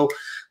ago. So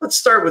let's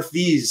start with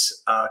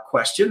these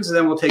questions, and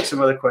then we'll take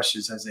some other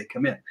questions as they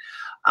come in.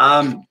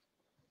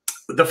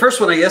 The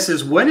first one, I guess,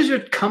 is when is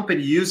your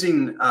company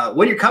using,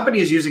 when your company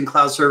is using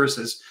cloud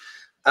services,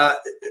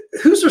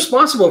 who's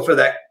responsible for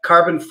that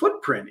carbon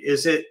footprint?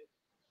 Is it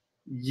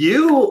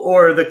you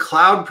or the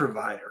cloud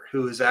provider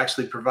who is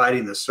actually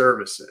providing the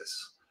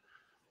services?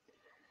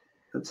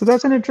 So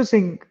that's an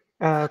interesting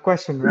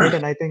question, right?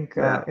 And I think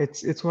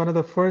it's one of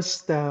the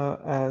first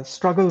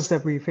struggles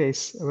that we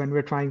face when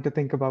we're trying to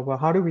think about, well,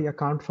 how do we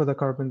account for the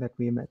carbon that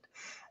we emit?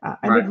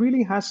 And it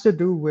really has to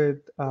do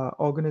with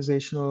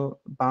organizational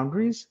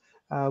boundaries,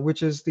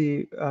 which is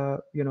the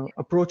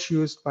approach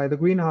used by the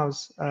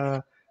greenhouse,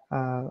 the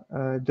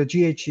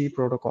GHG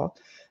protocol.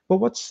 But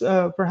what's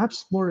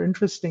perhaps more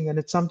interesting, and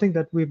it's something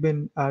that we've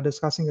been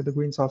discussing at the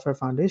Green Software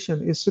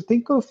Foundation, is to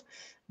think of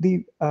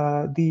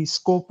the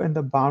scope and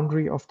the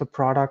boundary of the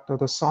product or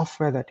the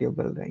software that you're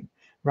building,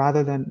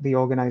 rather than the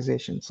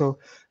organization. So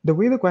the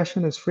way the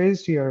question is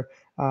phrased here,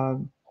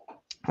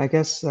 I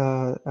guess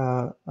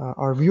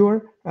our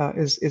viewer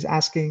is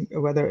asking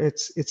whether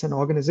it's an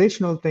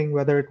organizational thing,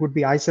 whether it would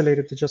be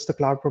isolated to just the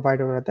cloud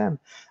provider or them.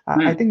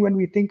 I think when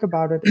we think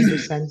about it in the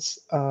sense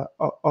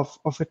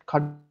of it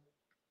cutting,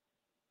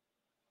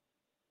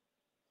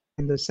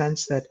 in the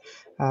sense that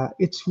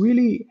it's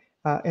really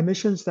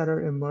emissions that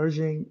are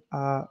emerging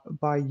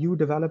by you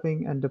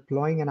developing and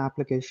deploying an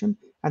application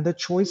and the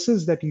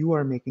choices that you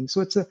are making.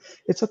 So it's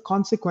a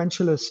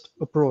consequentialist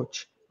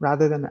approach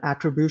rather than an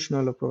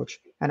attributional approach.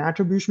 An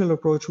attributional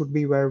approach would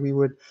be where we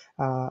would,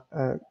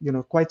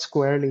 quite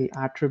squarely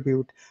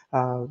attribute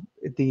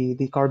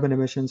the carbon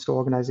emissions to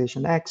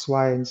organization X,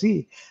 Y, and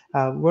Z,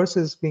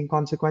 versus being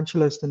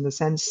consequentialist in the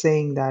sense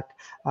saying that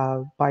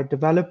by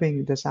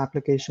developing this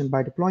application,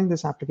 by deploying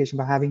this application,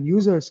 by having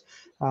users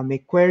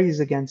make queries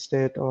against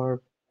it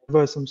or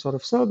deliver some sort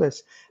of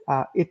service,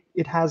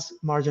 it has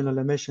marginal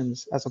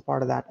emissions as a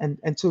part of that.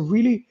 And so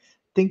really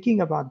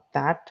thinking about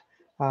that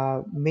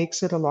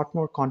makes it a lot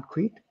more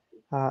concrete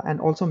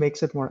and also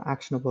makes it more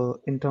actionable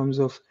in terms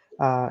of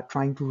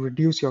trying to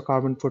reduce your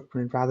carbon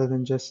footprint rather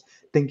than just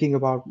thinking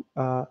about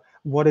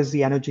what is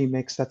the energy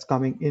mix that's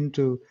coming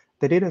into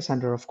the data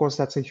center. Of course,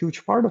 that's a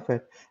huge part of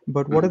it,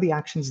 but what are the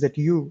actions that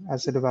you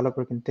as a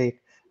developer can take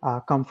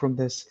come from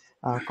this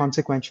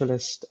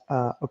consequentialist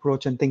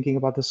approach and thinking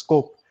about the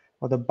scope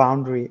or the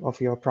boundary of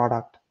your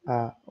product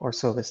or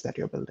service that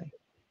you're building.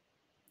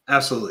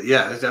 Absolutely.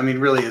 Yeah. I mean,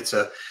 really,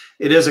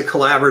 it is a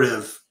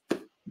collaborative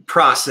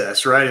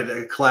process, right?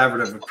 A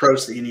collaborative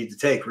approach that you need to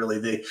take.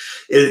 Really,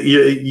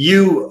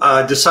 you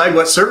decide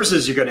what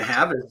services you're going to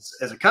have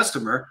as a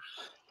customer,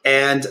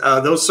 and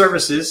those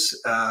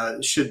services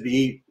should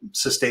be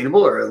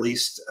sustainable or at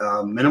least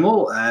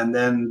minimal. And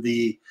then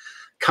the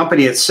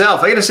company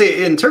itself, I got to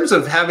say, in terms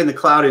of having the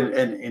cloud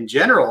in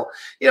general,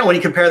 when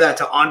you compare that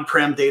to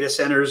on-prem data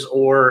centers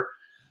or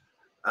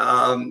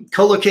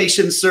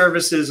co-location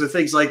services or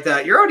things like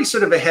that, you're already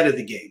sort of ahead of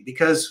the game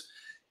because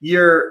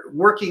you're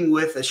working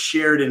with a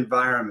shared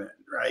environment,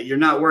 right? You're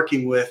not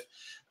working with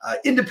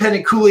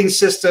independent cooling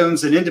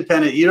systems and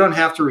you don't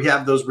have to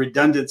have those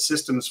redundant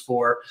systems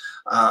for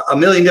a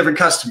million different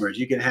customers.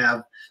 You can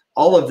have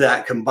all of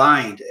that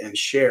combined and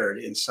shared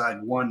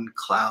inside one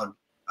cloud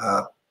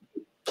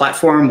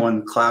platform,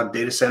 one cloud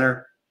data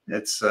center.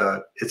 It's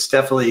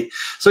definitely,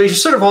 so you're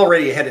sort of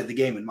already ahead of the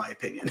game, in my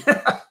opinion.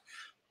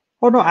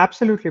 Oh, no,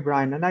 absolutely,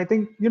 Brian. And I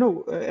think,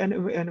 an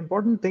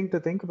important thing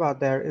to think about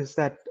there is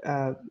that,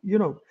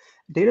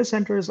 data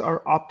centers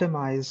are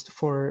optimized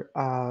for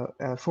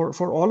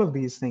all of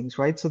these things,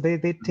 right? So they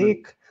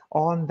take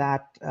on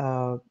that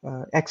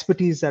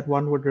expertise that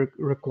one would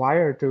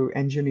require to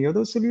engineer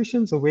those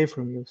solutions away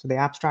from you. So they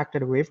abstract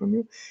it away from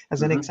you.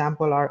 As an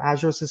example, our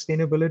Azure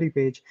sustainability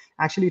page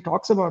actually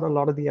talks about a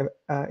lot of the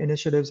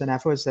initiatives and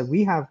efforts that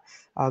we have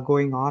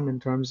going on in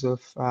terms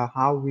of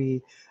how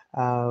we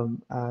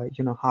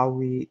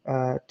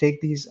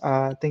take these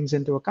things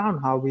into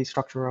account, how we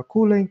structure our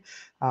cooling,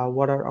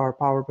 what are our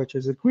power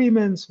purchase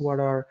agreements, what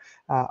are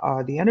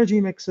the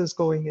energy mixes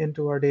going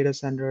into our data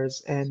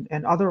centers,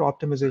 and other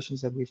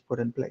optimizations that we've put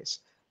in place.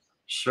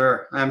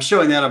 Sure. I'm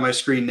showing that on my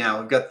screen now.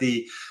 I've got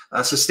the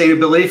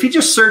sustainability. If you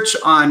just search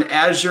on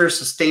Azure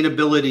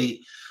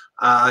sustainability,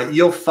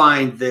 you'll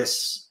find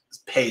this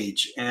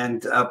page,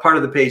 and part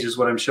of the page is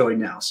what I'm showing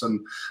now.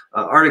 Some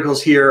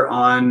articles here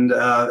on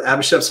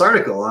Abhishek's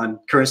article on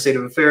current state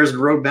of affairs and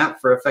roadmap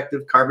for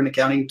effective carbon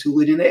accounting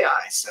tooling in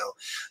AI. So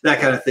that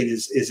kind of thing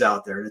is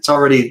out there, and it's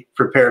already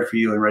prepared for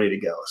you and ready to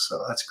go.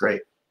 So that's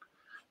great.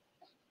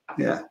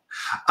 Yeah.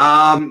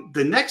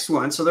 The next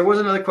one. So there was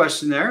another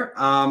question there.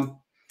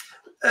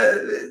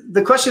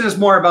 the question is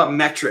more about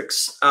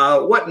metrics.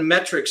 What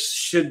metrics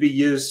should be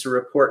used to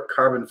report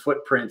carbon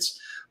footprints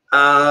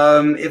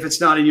if it's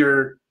not in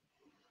your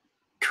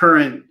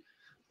current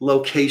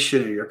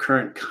location or your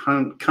current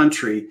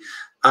country?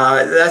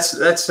 I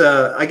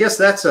guess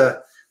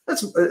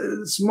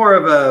it's more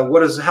of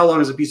a how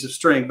long is a piece of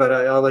string? But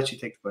I'll let you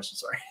take the question.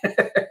 Sorry.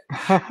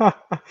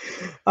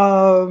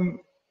 um,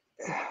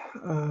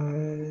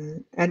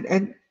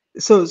 and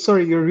so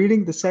sorry, you're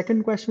reading the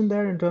second question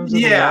there in terms of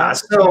the law.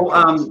 So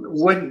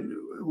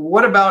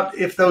what about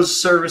if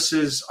those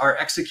services are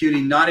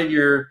executing not in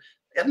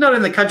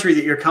the country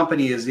that your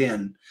company is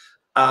in?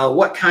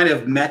 What kind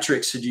of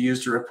metrics should you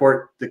use to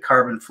report the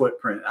carbon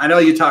footprint? I know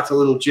you talked a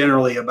little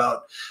generally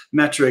about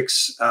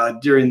metrics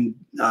during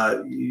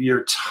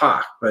your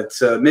talk, but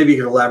maybe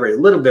you could elaborate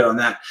a little bit on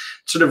that.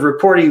 Sort of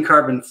reporting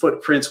carbon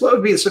footprints. What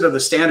would be sort of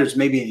the standards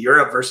maybe in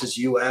Europe versus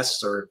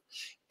US or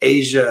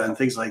Asia and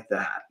things like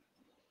that?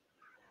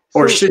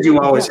 Or should you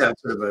always have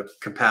sort of a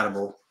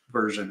compatible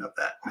version of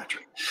that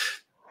metric?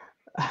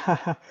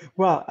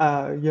 Well,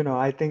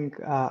 I think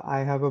I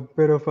have a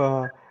bit of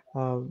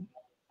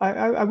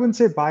I wouldn't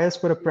say bias,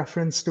 but a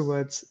preference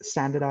towards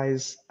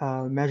standardized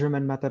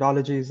measurement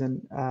methodologies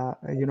and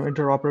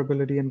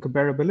interoperability and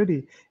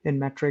comparability in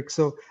metrics.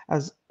 So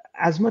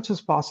as much as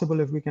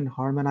possible, if we can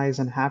harmonize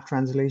and have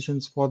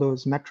translations for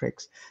those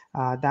metrics,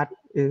 that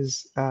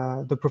is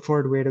the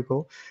preferred way to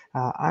go.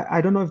 I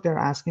don't know if they're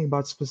asking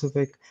about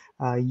specific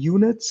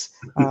units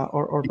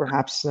or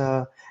perhaps,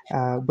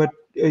 but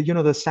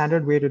the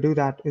standard way to do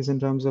that is in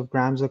terms of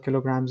grams or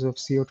kilograms of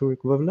CO2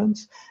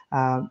 equivalents,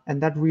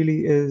 and that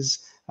really is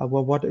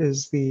what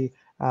is the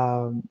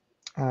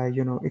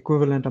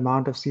equivalent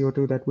amount of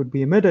CO2 that would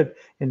be emitted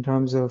in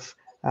terms of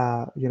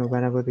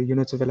whenever the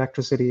units of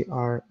electricity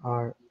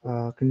are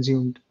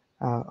consumed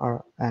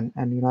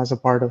and as a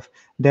part of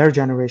their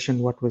generation,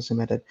 what was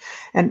emitted.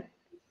 And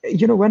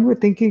when we're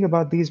thinking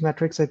about these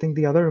metrics, I think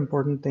the other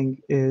important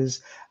thing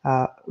is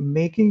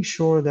making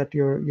sure that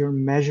you're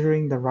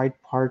measuring the right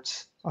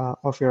parts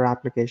of your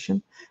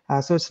application.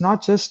 So it's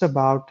not just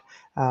about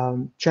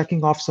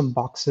checking off some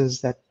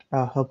boxes that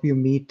help you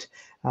meet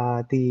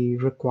the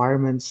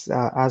requirements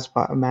as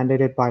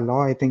mandated by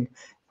law. I think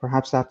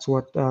perhaps that's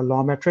what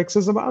law metrics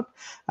is about.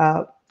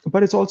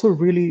 But it's also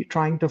really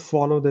trying to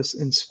follow this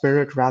in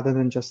spirit rather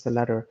than just the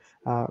letter.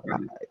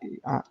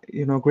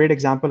 Great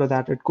example of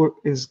that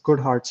is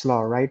Goodhart's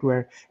law, right?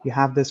 Where you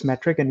have this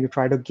metric and you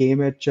try to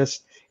game it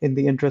just in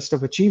the interest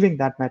of achieving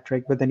that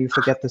metric, but then you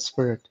forget the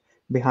spirit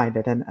behind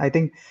it. And I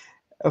think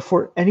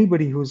for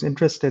anybody who's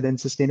interested in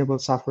sustainable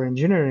software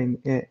engineering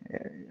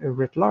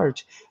writ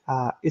large,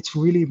 it's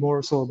really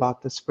more so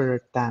about the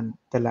spirit than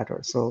the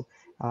letter. So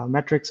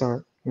metrics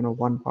are,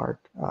 one part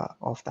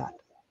of that.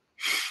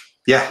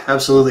 Yeah,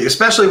 absolutely.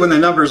 Especially when the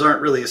numbers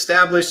aren't really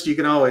established, you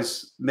can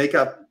always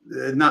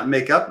not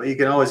make up, but you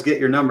can always get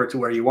your number to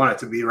where you want it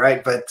to be,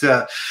 right? But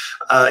yeah,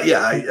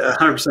 I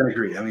 100%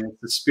 agree. I mean, it's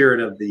the spirit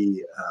of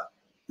the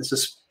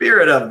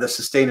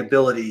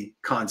sustainability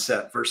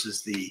concept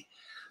versus the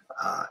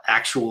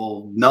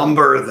actual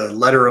number, the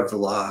letter of the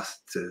law,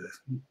 to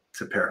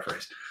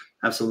paraphrase.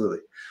 Absolutely.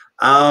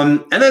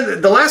 And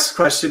then the last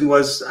question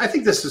was, I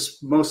think this is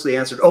mostly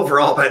answered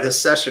overall by this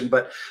session,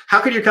 but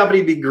how could your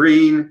company be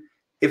green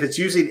if it's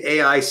using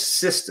AI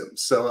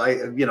systems? So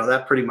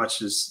that pretty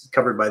much is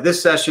covered by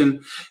this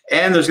session.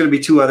 And there's going to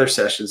be 2 other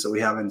sessions that we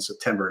have in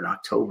September and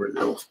October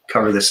that'll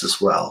cover this as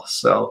well.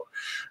 So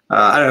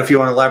I don't know if you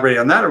want to elaborate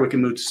on that, or we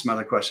can move to some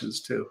other questions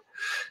too.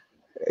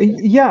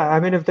 Yeah, I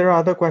mean, if there are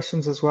other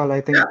questions as well,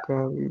 I think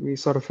we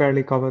sort of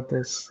fairly covered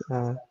this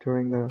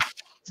during the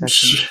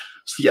session.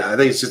 Yeah, I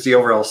think it's just the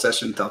overall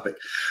session topic.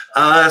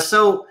 Panzan,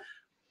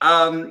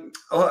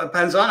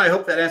 I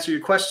hope that answered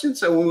your question.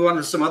 So we'll move on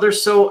to some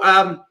others. So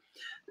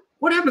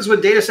what happens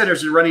when data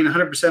centers are running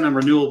 100% on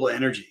renewable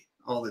energy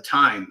all the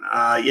time?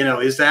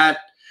 Is that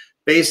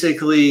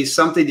basically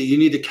something that you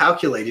need to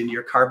calculate into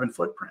your carbon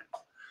footprint?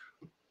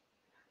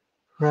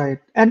 Right,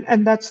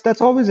 and that's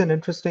always an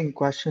interesting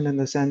question in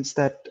the sense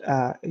that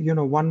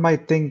one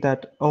might think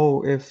that,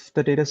 oh, if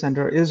the data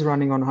center is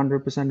running on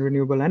 100%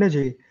 renewable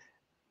energy,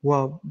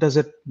 well, does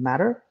it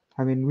matter?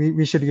 I mean,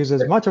 we should use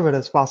as much of it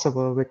as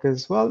possible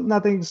because, well,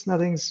 nothing's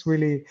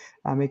really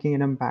making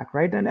an impact,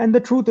 right? And the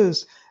truth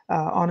is,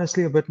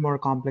 honestly, a bit more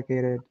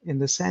complicated in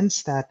the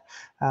sense that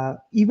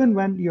even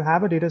when you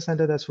have a data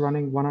center that's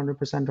running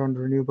 100% on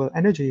renewable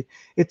energy,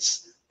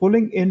 it's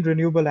pulling in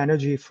renewable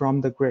energy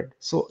from the grid.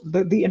 So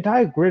the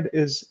entire grid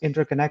is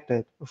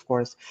interconnected, of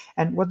course.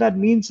 And what that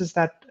means is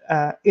that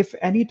if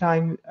any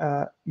time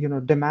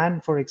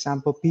demand, for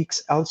example,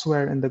 peaks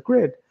elsewhere in the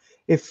grid,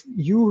 if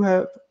you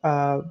have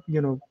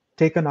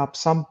taken up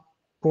some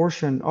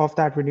portion of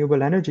that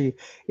renewable energy,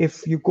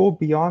 if you go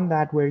beyond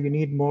that where you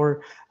need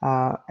more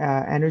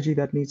energy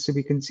that needs to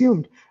be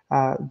consumed,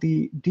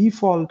 the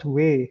default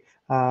way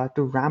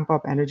to ramp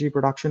up energy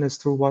production is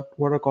through what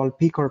are called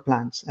peaker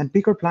plants. And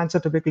peaker plants are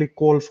typically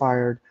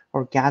coal-fired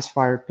or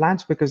gas-fired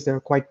plants because they're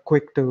quite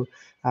quick to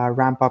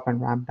ramp up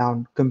and ramp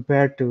down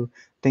compared to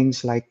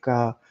things like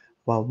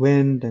well,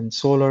 wind and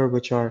solar,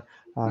 which are,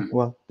 Mhm.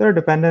 well, they're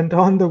dependent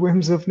on the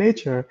whims of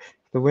nature.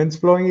 If the wind's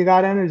blowing, you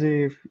got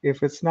energy.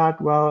 If it's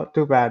not, well,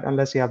 too bad,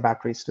 unless you have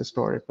batteries to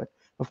store it. But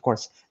of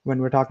course,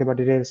 when we're talking about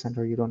a data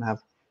center, you don't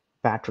have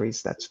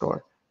batteries that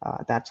store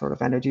that sort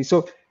of energy.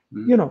 So,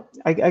 Mhm.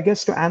 I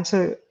guess to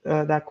answer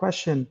that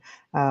question,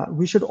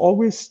 we should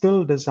always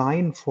still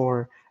design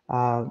for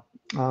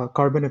uh,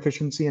 carbon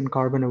efficiency and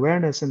carbon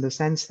awareness in the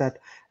sense that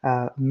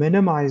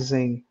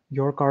minimizing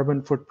your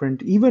carbon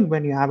footprint, even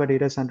when you have a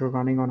data center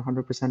running on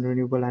 100%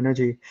 renewable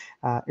energy,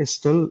 is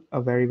still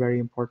a very, very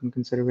important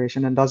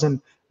consideration and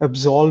doesn't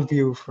absolve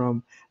you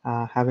from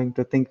having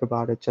to think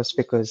about it just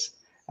because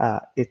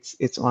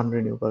it's on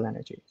renewable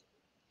energy.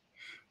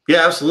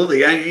 Yeah,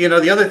 absolutely.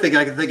 The other thing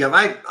I can think of,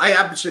 I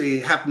actually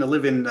happen to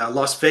live in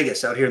Las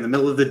Vegas out here in the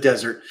middle of the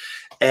desert.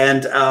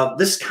 And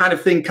this kind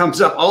of thing comes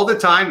up all the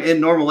time in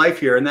normal life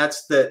here. And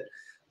that's that,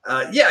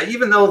 yeah,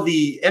 even though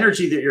the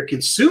energy that you're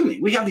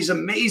consuming, we have these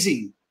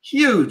amazing,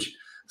 huge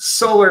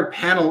solar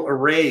panel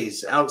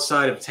arrays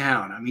outside of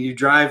town. I mean, you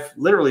drive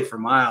literally for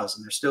miles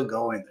and they're still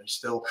going, they're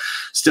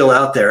still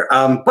out there.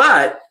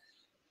 But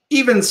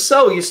even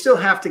so, you still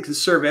have to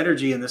conserve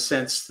energy in the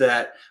sense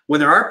that when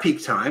there are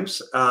peak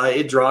times,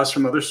 it draws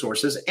from other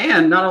sources.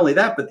 And not only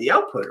that, but the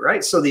output,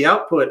 right? So the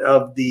output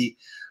of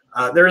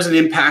there is an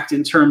impact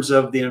in terms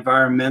of the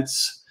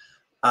environments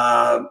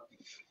uh,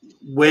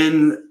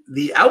 when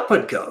the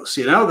output goes,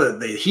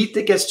 the heat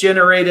that gets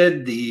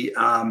generated,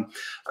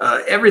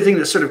 everything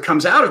that sort of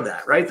comes out of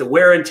that, right? The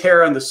wear and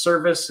tear on the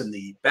service and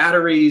the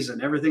batteries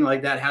and everything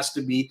like that has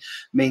to be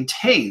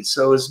maintained.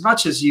 So as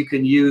much as you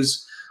can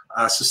use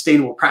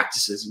sustainable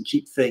practices and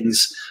keep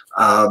things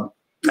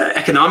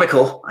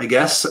economical, I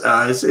guess,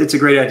 it's a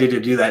great idea to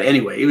do that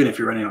anyway, even if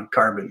you're running on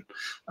carbon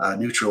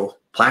neutral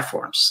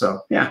platforms.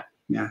 So yeah,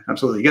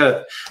 absolutely. You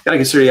gotta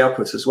consider the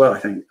outputs as well, I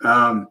think.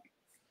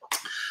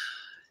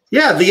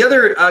 Yeah, the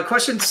other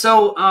question.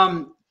 So,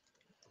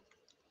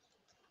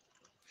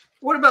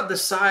 what about the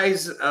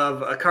size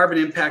of a carbon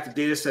impact of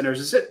data centers?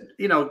 Is it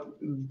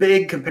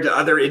big compared to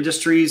other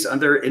industries,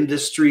 other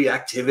industry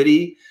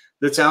activity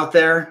that's out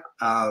there?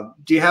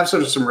 Do you have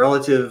sort of some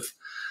relative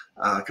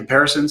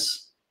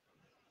comparisons?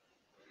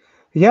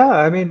 Yeah,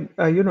 I mean,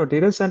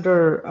 data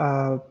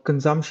center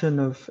consumption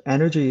of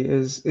energy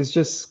is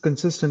just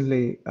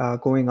consistently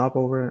going up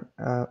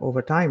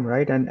over time,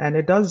 right? And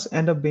it does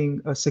end up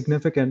being a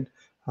significant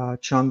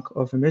chunk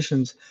of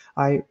emissions.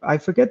 I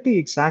forget the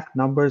exact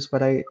numbers,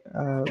 but I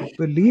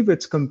believe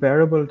it's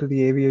comparable to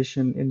the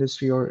aviation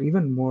industry or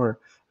even more.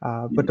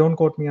 But don't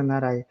quote me on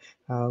that.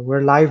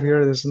 We're live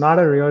here. This is not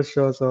a real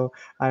show, so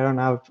I don't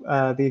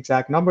have the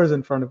exact numbers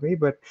in front of me,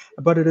 but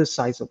it is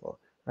sizable,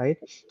 right?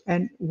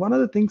 And one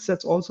of the things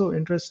that's also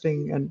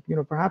interesting, and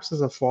perhaps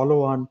as a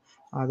follow-on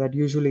that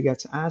usually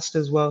gets asked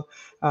as well,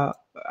 uh,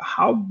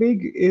 how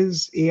big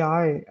is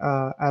AI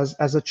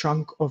as a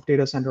chunk of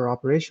data center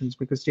operations?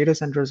 Because data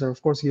centers are,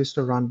 of course, used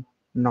to run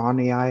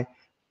non-AI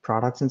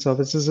products and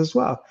services as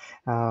well,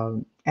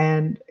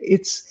 and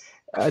it's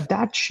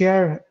that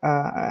share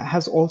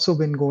has also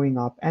been going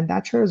up, and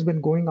that share has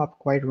been going up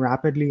quite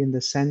rapidly in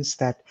the sense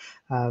that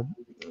uh,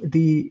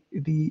 the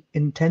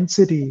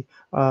intensity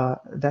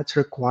that's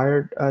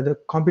required, the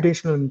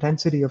computational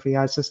intensity of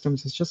AI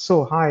systems is just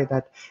so high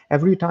that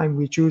every time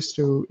we choose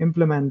to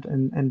implement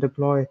and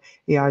deploy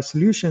AI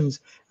solutions,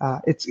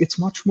 it's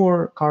much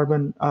more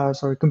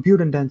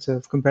compute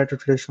intensive compared to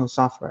traditional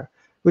software,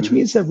 which Mm-hmm.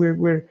 means that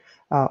we're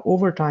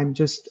over time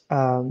just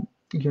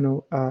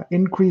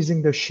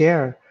increasing the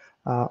share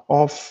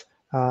of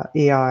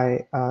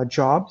AI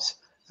jobs,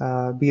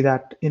 be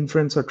that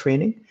inference or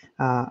training,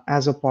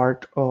 as a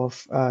part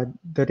of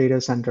the data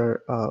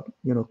center,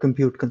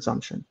 compute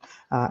consumption,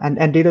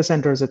 and data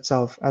centers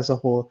itself as a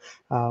whole.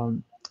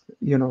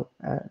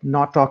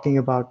 Not talking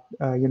about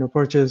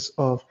purchase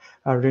of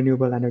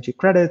renewable energy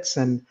credits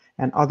and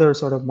other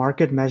sort of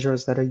market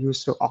measures that are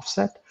used to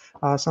offset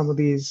some of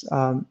these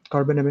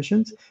carbon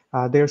emissions.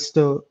 They're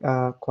still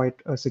quite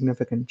a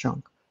significant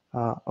chunk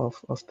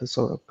of the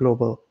sort of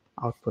global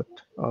output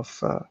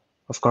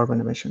of carbon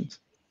emissions.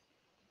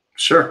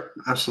 Sure,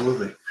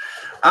 absolutely.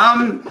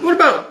 What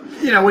about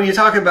when you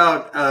talk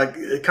about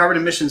carbon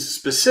emissions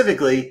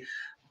specifically?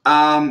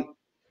 Um,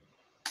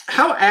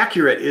 how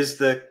accurate is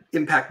the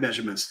impact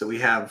measurements that we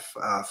have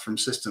from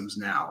systems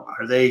now?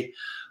 Are they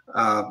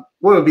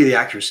what would be the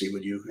accuracy?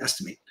 Would you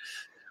estimate?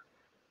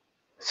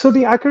 So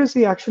the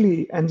accuracy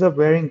actually ends up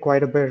varying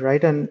quite a bit,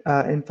 right? And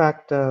in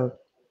fact, the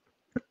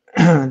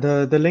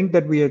link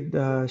that we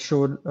had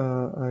showed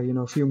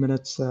a few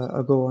minutes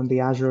ago on the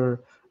Azure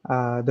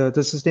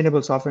the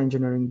sustainable software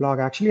engineering blog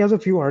actually has a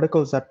few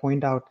articles that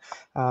point out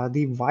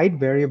the wide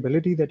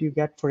variability that you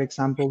get, for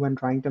example, when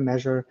trying to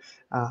measure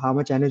how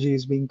much energy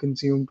is being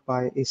consumed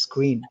by a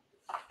screen,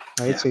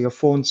 right? Yeah. So your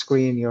phone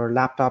screen, your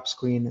laptop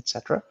screen,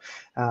 etc.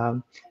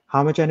 Um,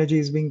 how much energy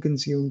is being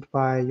consumed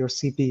by your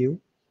CPU,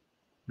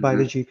 by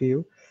the Mm-hmm.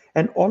 GPU.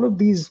 And all of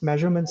these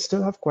measurements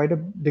still have quite a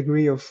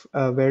degree of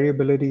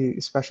variability,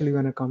 especially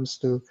when it comes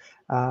to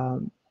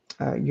um,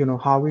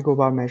 how we go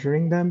about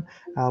measuring them,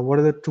 what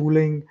are the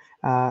tooling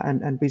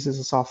and pieces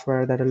of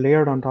software that are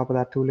layered on top of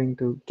that tooling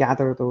to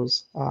gather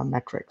those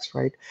metrics,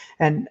 right?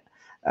 And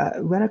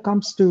when it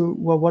comes to,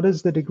 well, what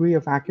is the degree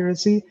of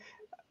accuracy?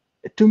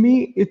 To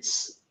me,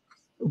 it's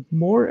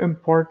more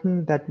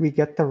important that we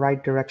get the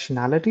right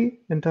directionality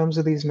in terms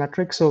of these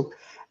metrics. So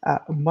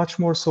much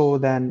more so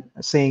than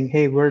saying,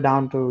 hey, we're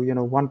down to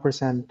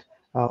 1%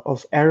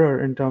 of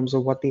error in terms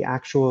of what the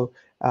actual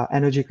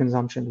energy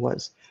consumption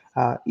was.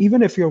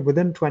 Even if you're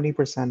within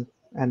 20%,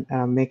 and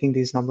I'm making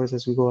these numbers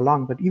as we go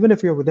along, but even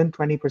if you're within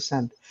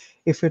 20%,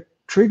 if it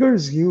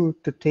triggers you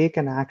to take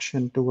an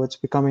action towards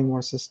becoming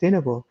more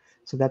sustainable,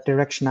 so that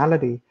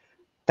directionality,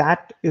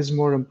 that is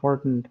more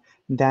important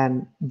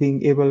than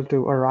being able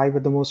to arrive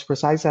at the most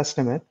precise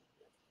estimate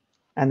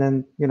and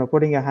then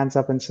putting your hands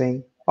up and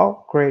saying,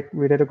 oh great,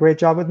 we did a great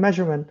job with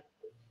measurement,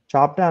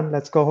 job done,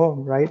 let's go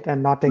home, right?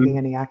 And not taking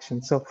any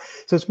action. So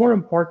it's more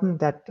important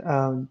that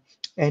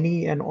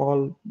any and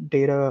all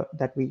data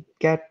that we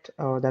get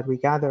or that we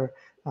gather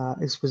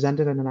is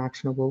presented in an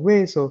actionable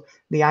way. So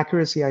the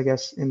accuracy, I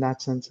guess, in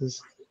that sense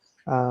is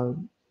uh,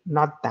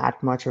 not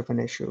that much of an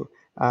issue.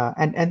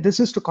 And this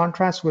is to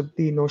contrast with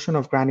the notion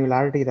of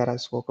granularity that I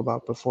spoke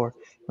about before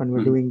when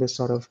we're doing this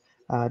sort of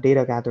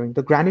data gathering.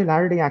 The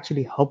granularity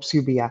actually helps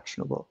you be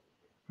actionable,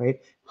 right?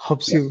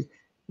 Helps Yeah. you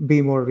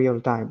be more real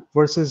time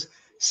versus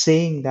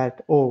saying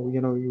that, oh,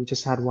 you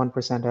just had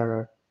 1%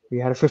 error,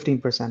 you had a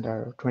 15%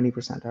 error,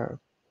 20% error.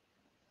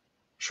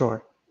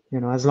 Sure.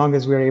 As long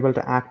as we're able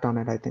to act on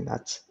it, I think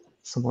that's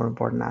the more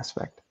important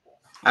aspect.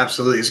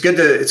 Absolutely. It's good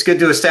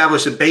to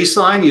establish a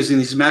baseline using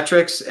these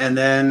metrics and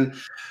then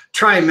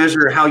try and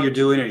measure how you're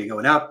doing. Are you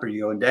going up? Are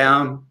you going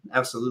down?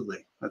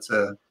 Absolutely. That's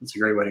a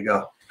great way to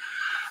go.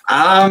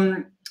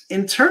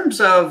 In terms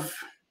of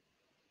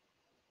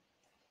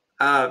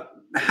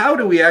how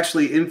do we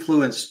actually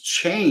influence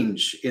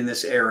change in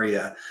this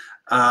area?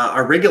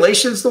 Are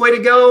regulations the way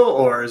to go,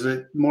 or is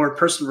it more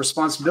personal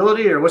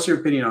responsibility? Or what's your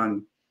opinion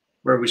on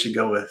where we should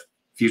go with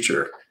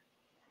future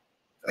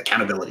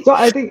accountability? So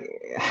I think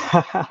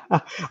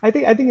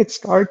I think it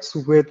starts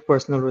with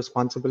personal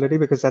responsibility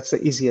because that's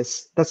the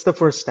easiest. That's the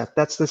first step.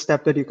 That's the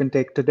step that you can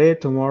take today,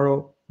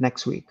 tomorrow,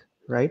 next week,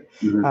 right?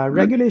 Mm-hmm.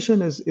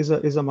 Regulation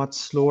is a much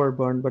slower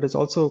burn, but it's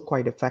also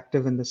quite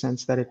effective in the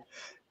sense that it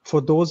for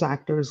those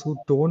actors who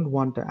don't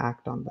want to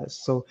act on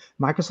this. So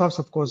Microsoft's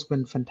of course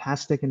been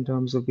fantastic in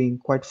terms of being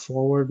quite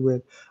forward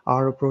with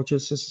our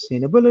approaches to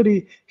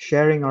sustainability,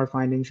 sharing our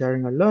findings,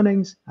 sharing our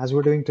learnings, as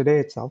we're doing today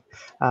itself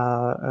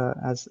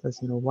as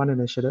one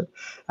initiative.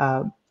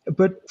 Uh,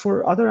 but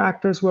for other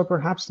actors who are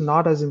perhaps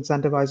not as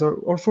incentivized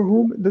or for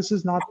whom this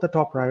is not the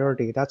top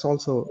priority, that's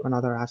also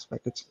another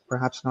aspect. It's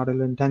perhaps not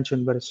ill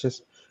intention, but it's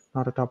just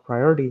not a top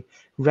priority.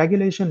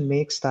 Regulation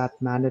makes that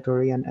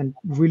mandatory and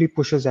really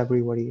pushes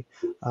everybody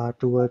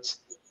towards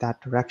that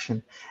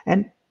direction.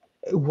 And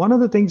one of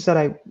the things that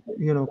I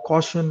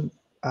caution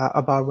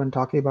about when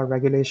talking about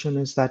regulation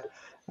is that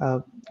uh,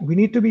 we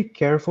need to be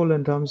careful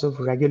in terms of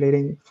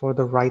regulating for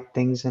the right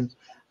things and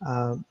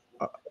uh,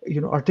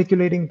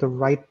 articulating the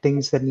right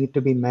things that need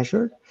to be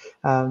measured.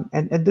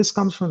 And this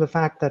comes from the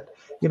fact that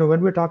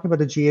when we're talking about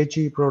the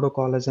GHG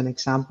protocol as an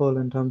example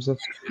in terms of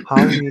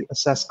how we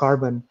assess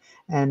carbon,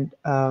 and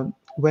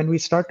when we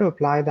start to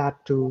apply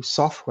that to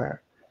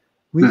software,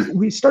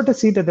 we start to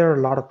see that there are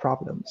a lot of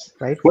problems,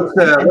 right? What's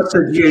And the and what's the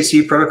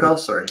GAC protocol?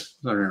 Sorry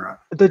to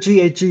interrupt. the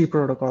GHG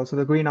protocol, so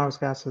the greenhouse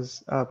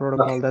gases Okay.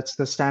 protocol, that's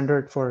the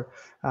standard for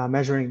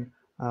measuring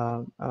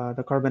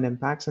the carbon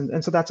impacts,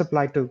 and so that's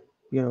applied to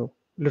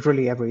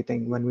literally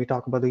everything when we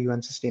talk about the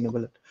UN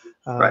Sustainable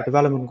Right.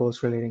 Development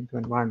Goals relating to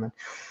environment.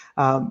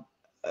 Um,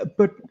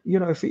 but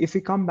if we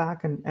come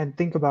back and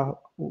think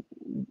about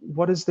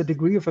what is the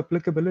degree of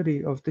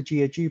applicability of the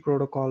GHG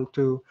protocol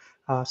to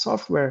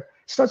software,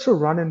 it starts to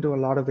run into a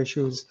lot of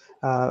issues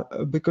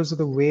because of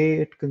the way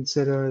it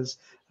considers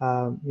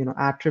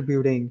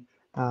attributing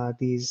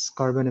these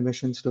carbon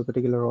emissions to a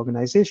particular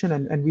organization.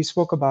 And we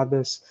spoke about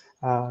this,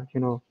 a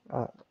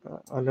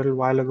little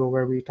while ago,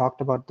 where we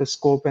talked about the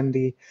scope and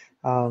the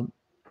um,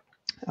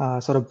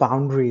 sort of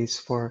boundaries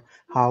for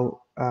how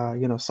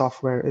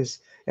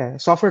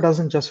software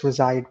doesn't just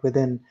reside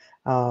within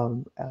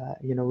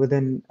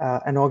within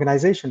an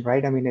organization,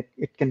 right? I mean,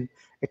 it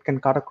can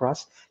cut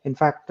across. In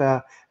fact,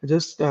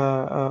 just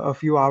a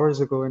few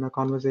hours ago in a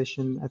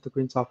conversation at the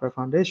Green Software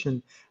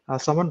Foundation,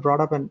 someone brought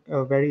up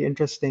a very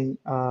interesting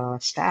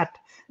stat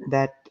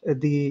that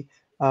the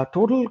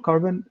total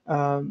carbon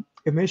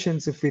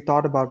emissions, if we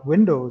thought about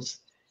Windows,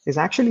 is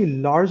actually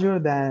larger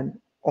than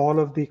all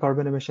of the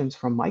carbon emissions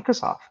from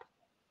Microsoft,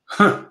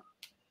 Huh.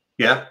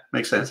 Yeah,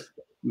 makes sense.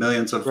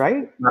 Millions of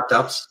right?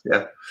 laptops.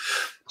 Yeah.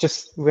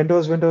 Just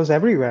Windows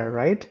everywhere,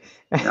 right?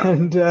 Yeah.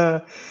 And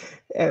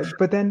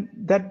but then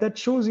that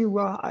shows you,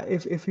 well,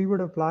 if we were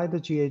to apply the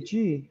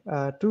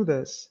GHG to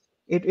this,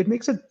 it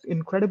makes it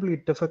incredibly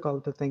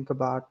difficult to think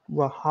about,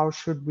 well, how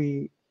should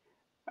we,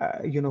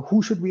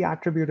 who should we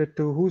attribute it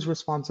to, who's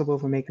responsible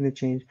for making the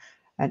change,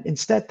 and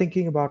instead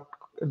thinking about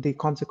the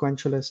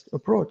consequentialist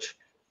approach.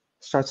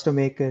 starts to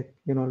make it,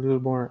 a little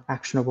more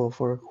actionable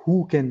for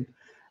who can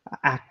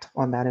act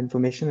on that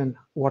information and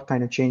what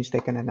kind of change they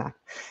can enact.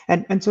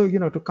 And so,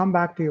 to come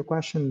back to your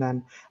question,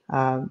 then,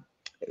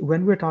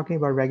 when we're talking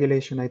about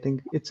regulation, I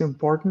think it's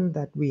important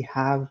that we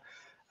have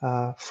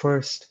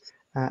first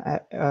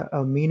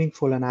a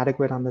meaningful and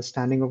adequate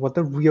understanding of what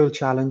the real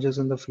challenges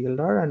in the field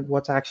are and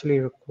what's actually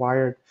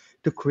required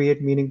to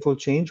create meaningful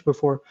change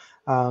before,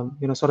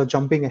 sort of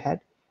jumping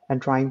ahead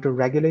and trying to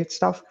regulate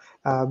stuff,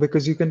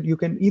 because you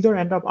can either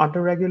end up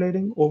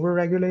under-regulating,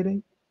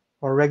 over-regulating,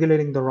 or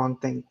regulating the wrong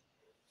thing,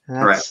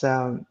 and Right.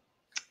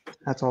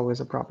 that's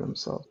always a problem.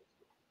 So,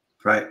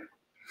 Right.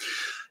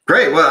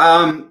 Great.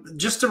 Well,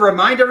 just to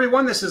remind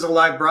everyone, this is a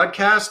live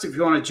broadcast. If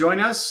you want to join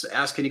us,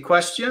 ask any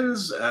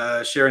questions,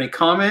 share any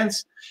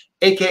comments,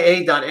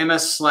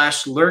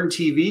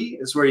 aka.ms/learntv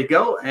is where you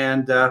go,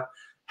 and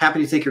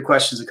happy to take your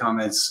questions and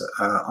comments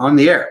on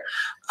the air.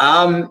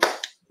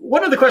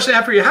 One other question I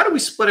have for you: how do we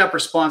split up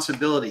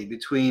responsibility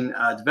between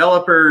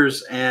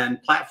developers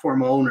and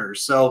platform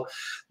owners? So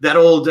that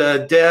old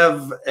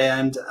dev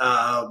and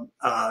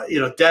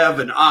dev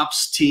and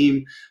ops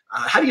team.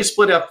 How do you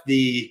split up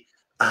the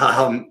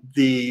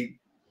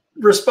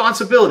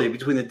responsibility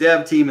between the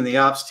dev team and the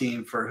ops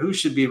team for who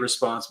should be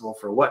responsible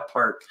for what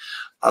part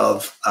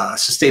of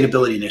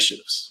sustainability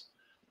initiatives?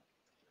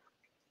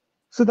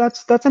 So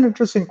that's an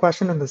interesting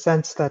question in the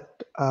sense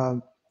that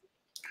I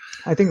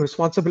think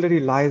responsibility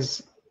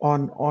lies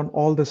on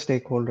all the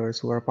stakeholders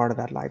who are part of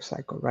that life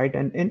cycle, right?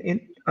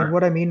 And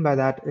what I mean by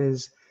that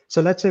is,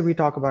 so let's say we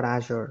talk about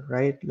Azure,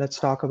 right? Let's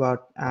talk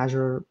about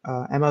Azure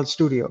ML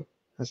Studio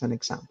as an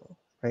example,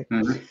 right?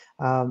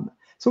 Mm-hmm.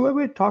 So when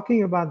we're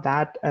talking about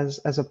that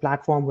as a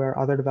platform where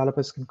other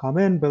developers can come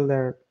in, build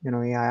their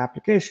AI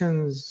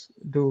applications,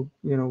 do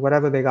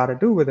whatever they got to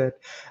do with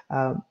it,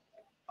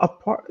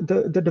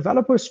 the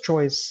developer's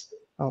choice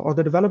or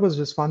the developer's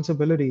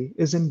responsibility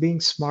is in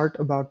being smart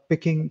about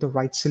picking the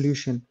right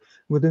solution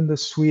within the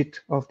suite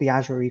of the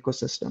Azure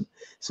ecosystem.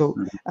 So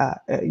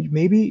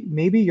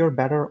maybe you're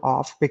better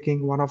off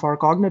picking one of our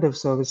cognitive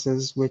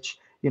services, which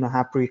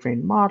have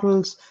pre-trained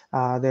models.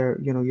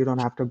 You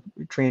don't have to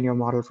train your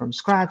model from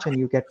scratch, and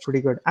you get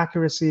pretty good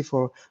accuracy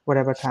for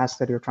whatever task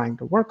that you're trying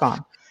to work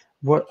on.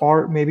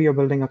 Or maybe you're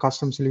building a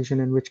custom solution,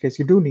 in which case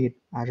you do need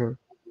Azure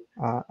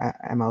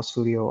ML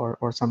Studio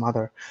or some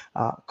other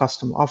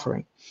custom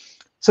offering.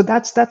 So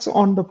that's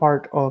on the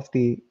part of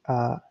the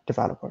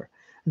developer.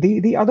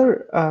 The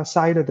other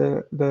side of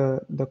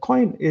the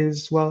coin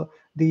is, well,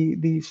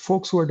 the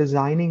folks who are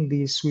designing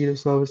these suite of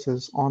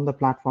services on the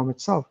platform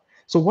itself.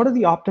 So what are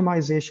the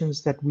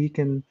optimizations that we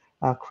can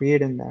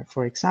create in there?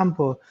 For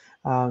example,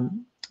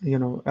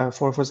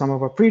 for some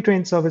of our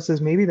pre-trained services,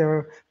 maybe there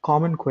are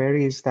common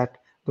queries that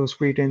those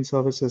pre-trained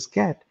services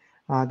get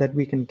that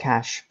we can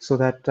cache, so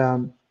that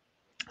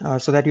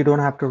you don't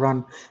have to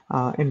run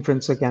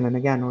inference again and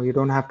again, or you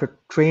don't have to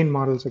train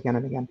models again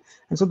and again.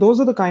 And so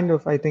those are the kind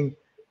of, I think,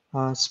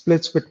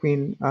 splits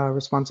between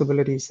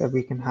responsibilities that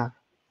we can have.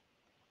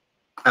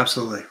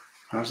 Absolutely.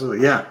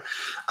 Absolutely. Yeah.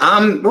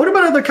 What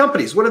about other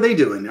companies? What are they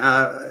doing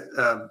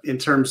in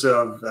terms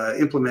of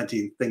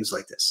implementing things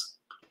like this?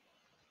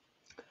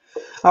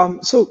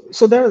 So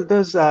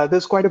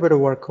there's quite a bit of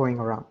work going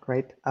around,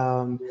 right?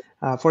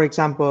 For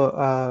example,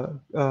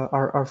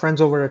 our friends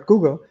over at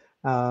Google,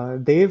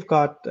 they've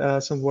got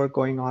some work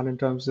going on in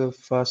terms of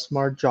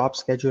smart job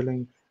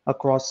scheduling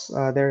across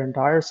their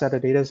entire set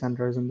of data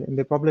centers, and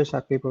they published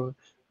that paper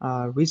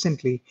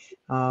recently,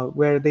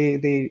 where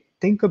they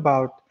think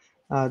about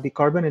the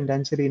carbon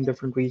intensity in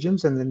different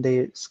regions, and then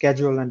they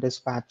schedule and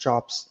dispatch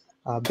jobs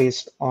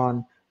based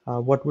on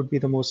what would be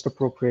the most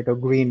appropriate or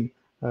green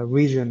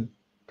region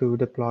to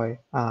deploy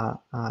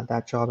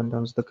that job in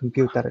terms of the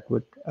compute that it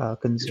would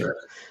consume.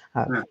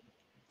 Yeah.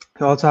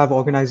 You also have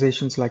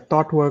organizations like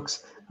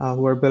ThoughtWorks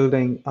who are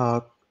building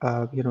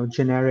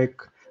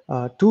generic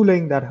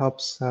tooling that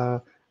helps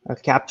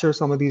capture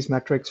some of these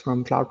metrics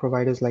from cloud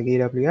providers like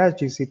AWS,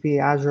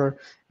 GCP, Azure,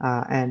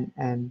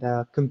 and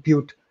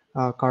compute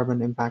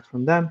carbon impact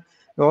from them.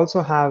 You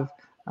also have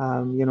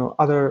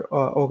other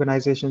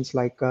organizations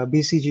like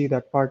BCG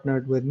that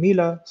partnered with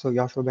Mila, so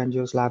Yoshua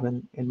Bengio's lab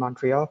in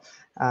Montreal,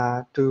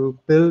 to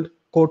build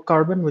Code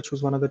Carbon, which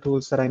was one of the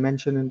tools that I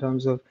mentioned in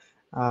terms of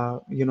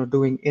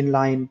doing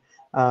inline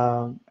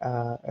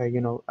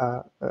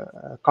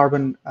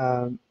carbon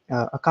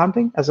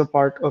accounting as a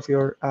part of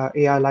your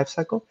AI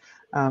lifecycle.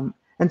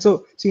 And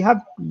so you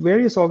have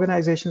various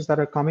organizations that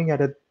are coming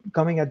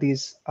at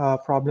these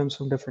problems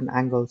from different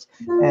angles.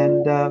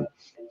 And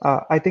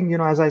I think,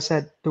 as I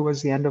said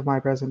towards the end of my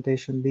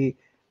presentation, the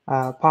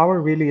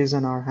power really is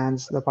in our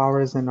hands. The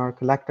power is in our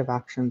collective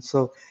action.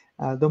 So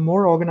the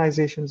more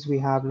organizations we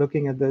have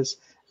looking at this,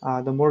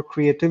 the more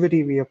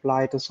creativity we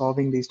apply to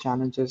solving these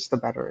challenges, the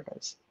better it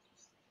is.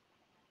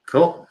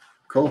 Cool.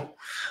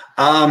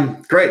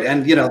 Great.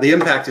 And, the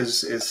impact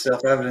is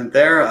self-evident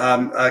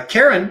there.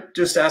 Karen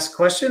just asked a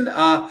question.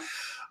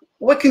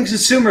 What can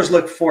consumers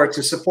look for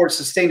to support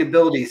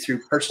sustainability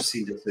through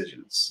purchasing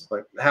decisions?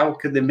 Like, how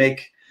could they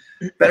make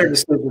better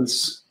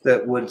decisions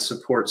that would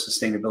support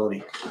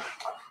sustainability?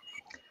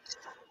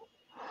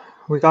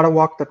 We got to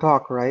walk the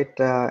talk, right?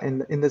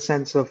 In the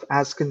sense of,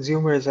 as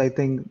consumers, I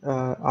think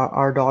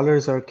our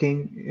dollars are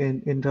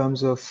king in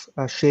terms of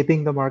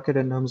shaping the market,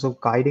 in terms of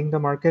guiding the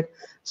market.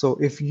 So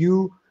if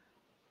you,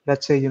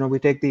 let's say, we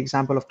take the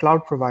example of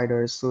cloud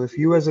providers. So if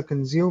you as a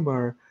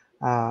consumer,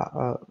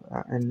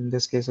 and in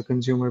this case, a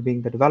consumer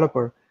being the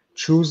developer,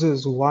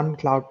 chooses one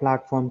cloud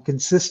platform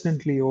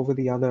consistently over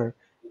the other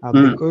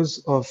Mm.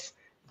 because of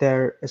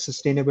their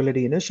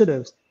sustainability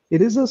initiatives,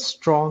 it is a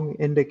strong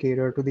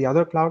indicator to the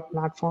other cloud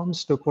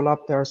platforms to pull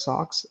up their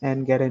socks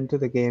and get into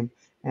the game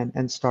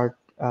and start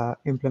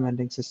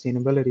implementing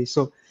sustainability.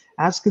 So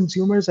as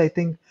consumers, I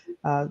think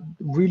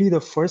really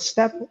the first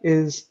step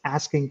is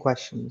asking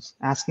questions,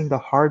 asking the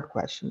hard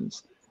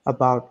questions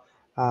about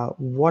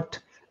what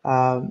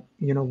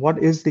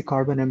is the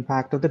carbon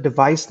impact of the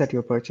device that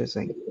you're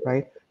purchasing,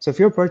 right? So if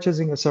you're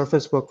purchasing a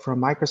Surface Book from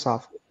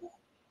Microsoft,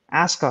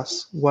 ask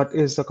us what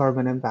is the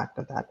carbon impact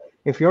of that.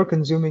 If you're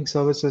consuming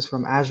services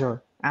from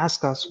Azure,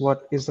 ask us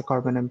what is the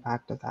carbon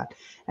impact of that.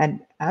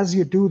 And as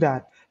you do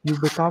that, you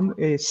become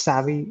a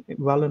savvy,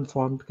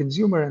 well-informed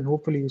consumer, and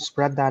hopefully you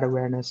spread that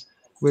awareness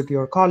with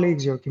your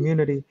colleagues, your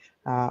community,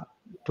 uh,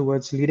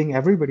 towards leading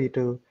everybody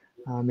to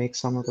make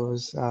some of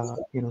those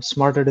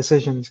smarter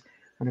decisions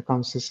when it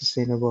comes to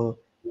sustainable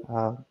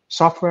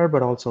software,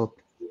 but also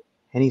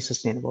any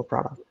sustainable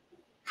product.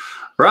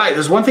 Right.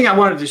 There's one thing I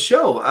wanted to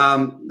show.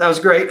 That was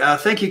great.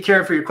 Thank you,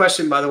 Karen, for your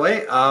question, by the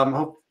way.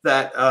 Hope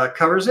that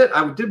covers it.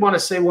 I did want to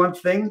say one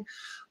thing.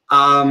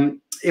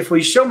 If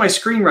we show my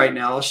screen right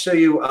now, I'll show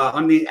you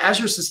on the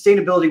Azure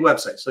Sustainability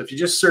website. So if you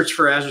just search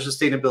for Azure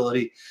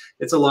Sustainability,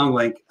 it's a long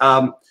link.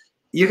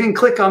 You can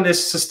click on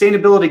this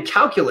sustainability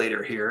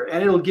calculator here,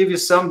 and it'll give you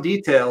some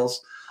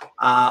details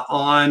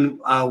on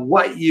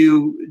what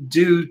you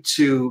do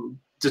to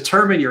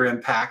determine your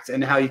impact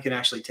and how you can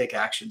actually take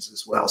actions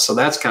as well. So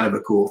that's kind of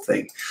a cool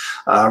thing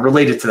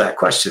related to that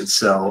question.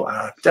 So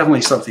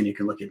definitely something you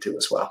can look into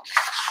as well.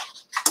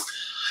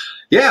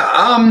 Yeah.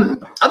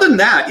 Other than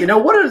that,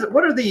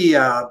 what are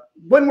the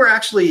when we're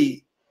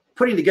actually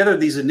putting together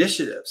these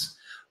initiatives,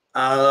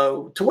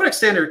 to what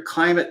extent are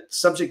climate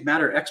subject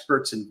matter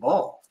experts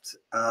involved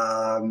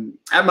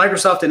at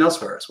Microsoft and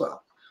elsewhere as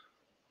well?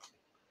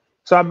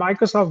 So at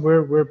Microsoft,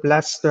 we're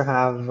blessed to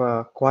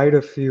have quite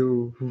a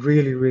few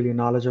really, really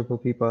knowledgeable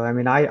people. I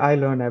mean, I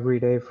learn every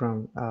day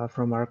from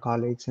our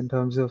colleagues in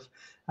terms of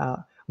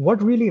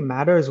what really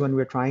matters when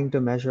we're trying to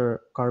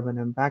measure carbon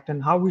impact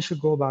and how we should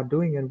go about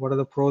doing it. What are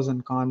the pros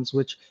and cons,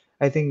 which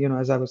I think,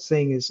 as I was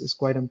saying, is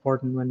quite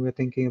important when we're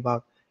thinking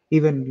about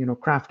even,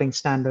 crafting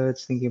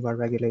standards, thinking about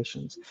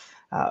regulations.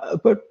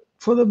 But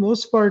for the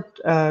most part,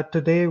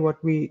 today,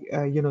 what we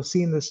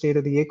see in the state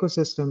of the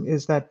ecosystem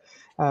is that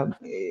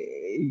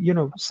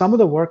some of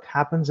the work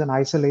happens in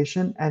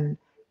isolation, and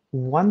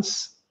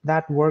once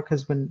that work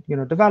has been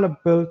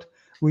developed, built,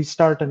 we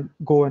start and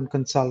go and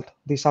consult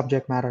the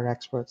subject matter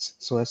experts,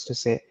 so as to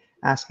say,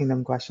 asking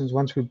them questions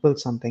once we build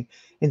something.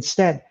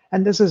 Instead,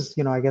 and this is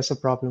I guess a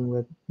problem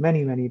with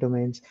many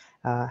domains,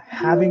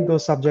 having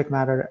those subject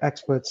matter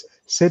experts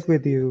sit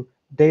with you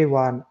day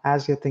one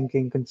as you're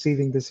thinking,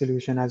 conceiving the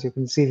solution, as you're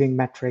conceiving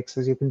metrics,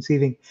 as you're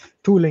conceiving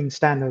tooling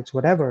standards,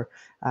 whatever,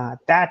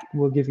 that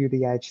will give you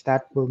the edge.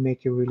 That will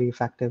make you really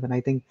effective. And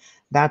I think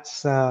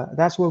that's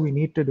what we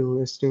need to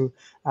do, is to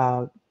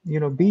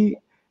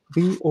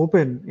be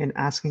open in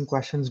asking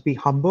questions, be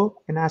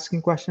humble in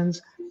asking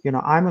questions.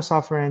 I'm a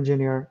software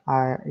engineer.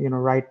 I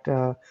write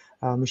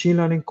machine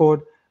learning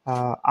code.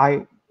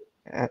 I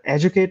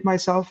educate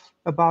myself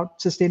about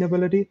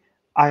sustainability.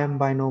 I am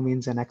by no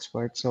means an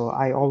expert, so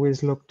I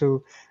always look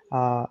to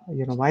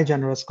my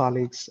generous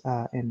colleagues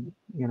in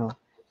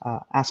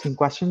asking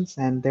questions,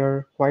 and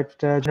they're quite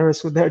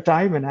generous with their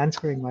time and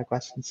answering my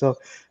questions. So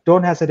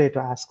don't hesitate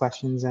to ask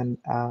questions and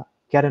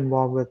get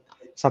involved with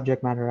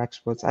subject matter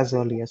experts as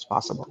early as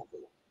possible.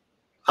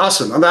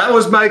 Awesome. And that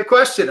was my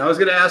question. I was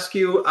going to ask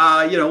you,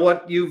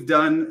 what you've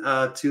done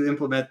to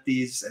implement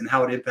these and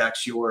how it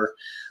impacts your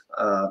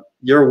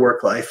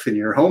work life and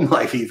your home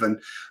life even.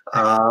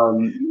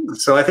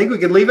 So I think we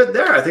can leave it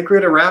there. I think we're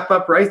going to wrap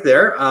up right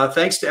there.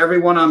 Thanks to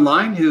everyone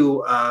online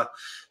who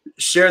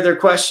shared their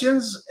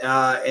questions.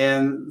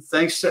 And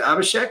thanks to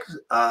Abhishek.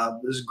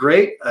 It was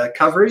great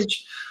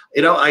coverage.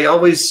 I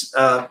always,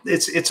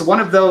 it's one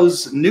of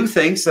those new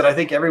things that I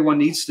think everyone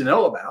needs to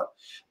know about.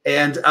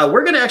 And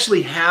we're going to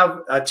actually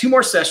have 2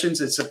 more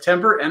sessions in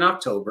September and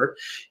October.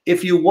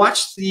 If you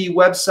watch the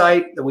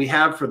website that we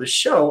have for the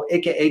show,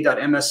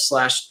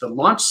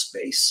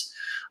 aka.ms/thelaunchspace,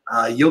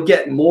 you'll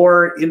get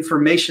more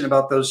information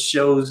about those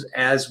shows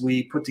as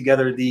we put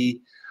together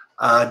the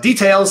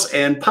details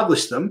and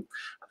publish them.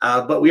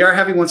 But we are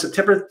having one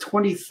September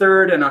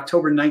 23rd and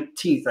October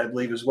 19th, I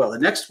believe, as well. The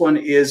next one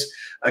is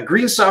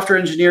Green Software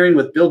Engineering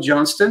with Bill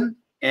Johnston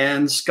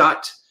and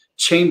Scott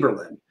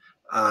Chamberlain.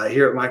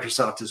 Here at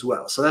Microsoft as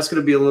well. So that's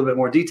going to be a little bit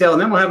more detail.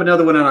 And then we'll have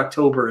another one in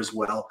October as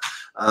well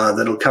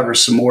that'll cover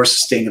some more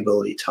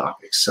sustainability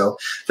topics. So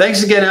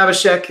thanks again,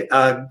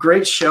 Abhishek.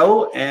 Great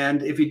show.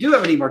 And if you do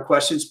have any more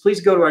questions,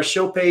 please go to our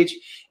show page,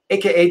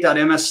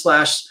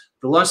 aka.ms/The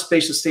Launch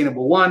Space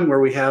Sustainable One,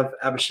 where we have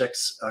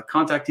Abhishek's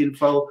contact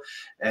info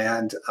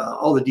and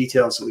all the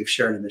details that we've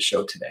shared in the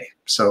show today.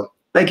 So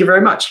thank you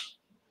very much.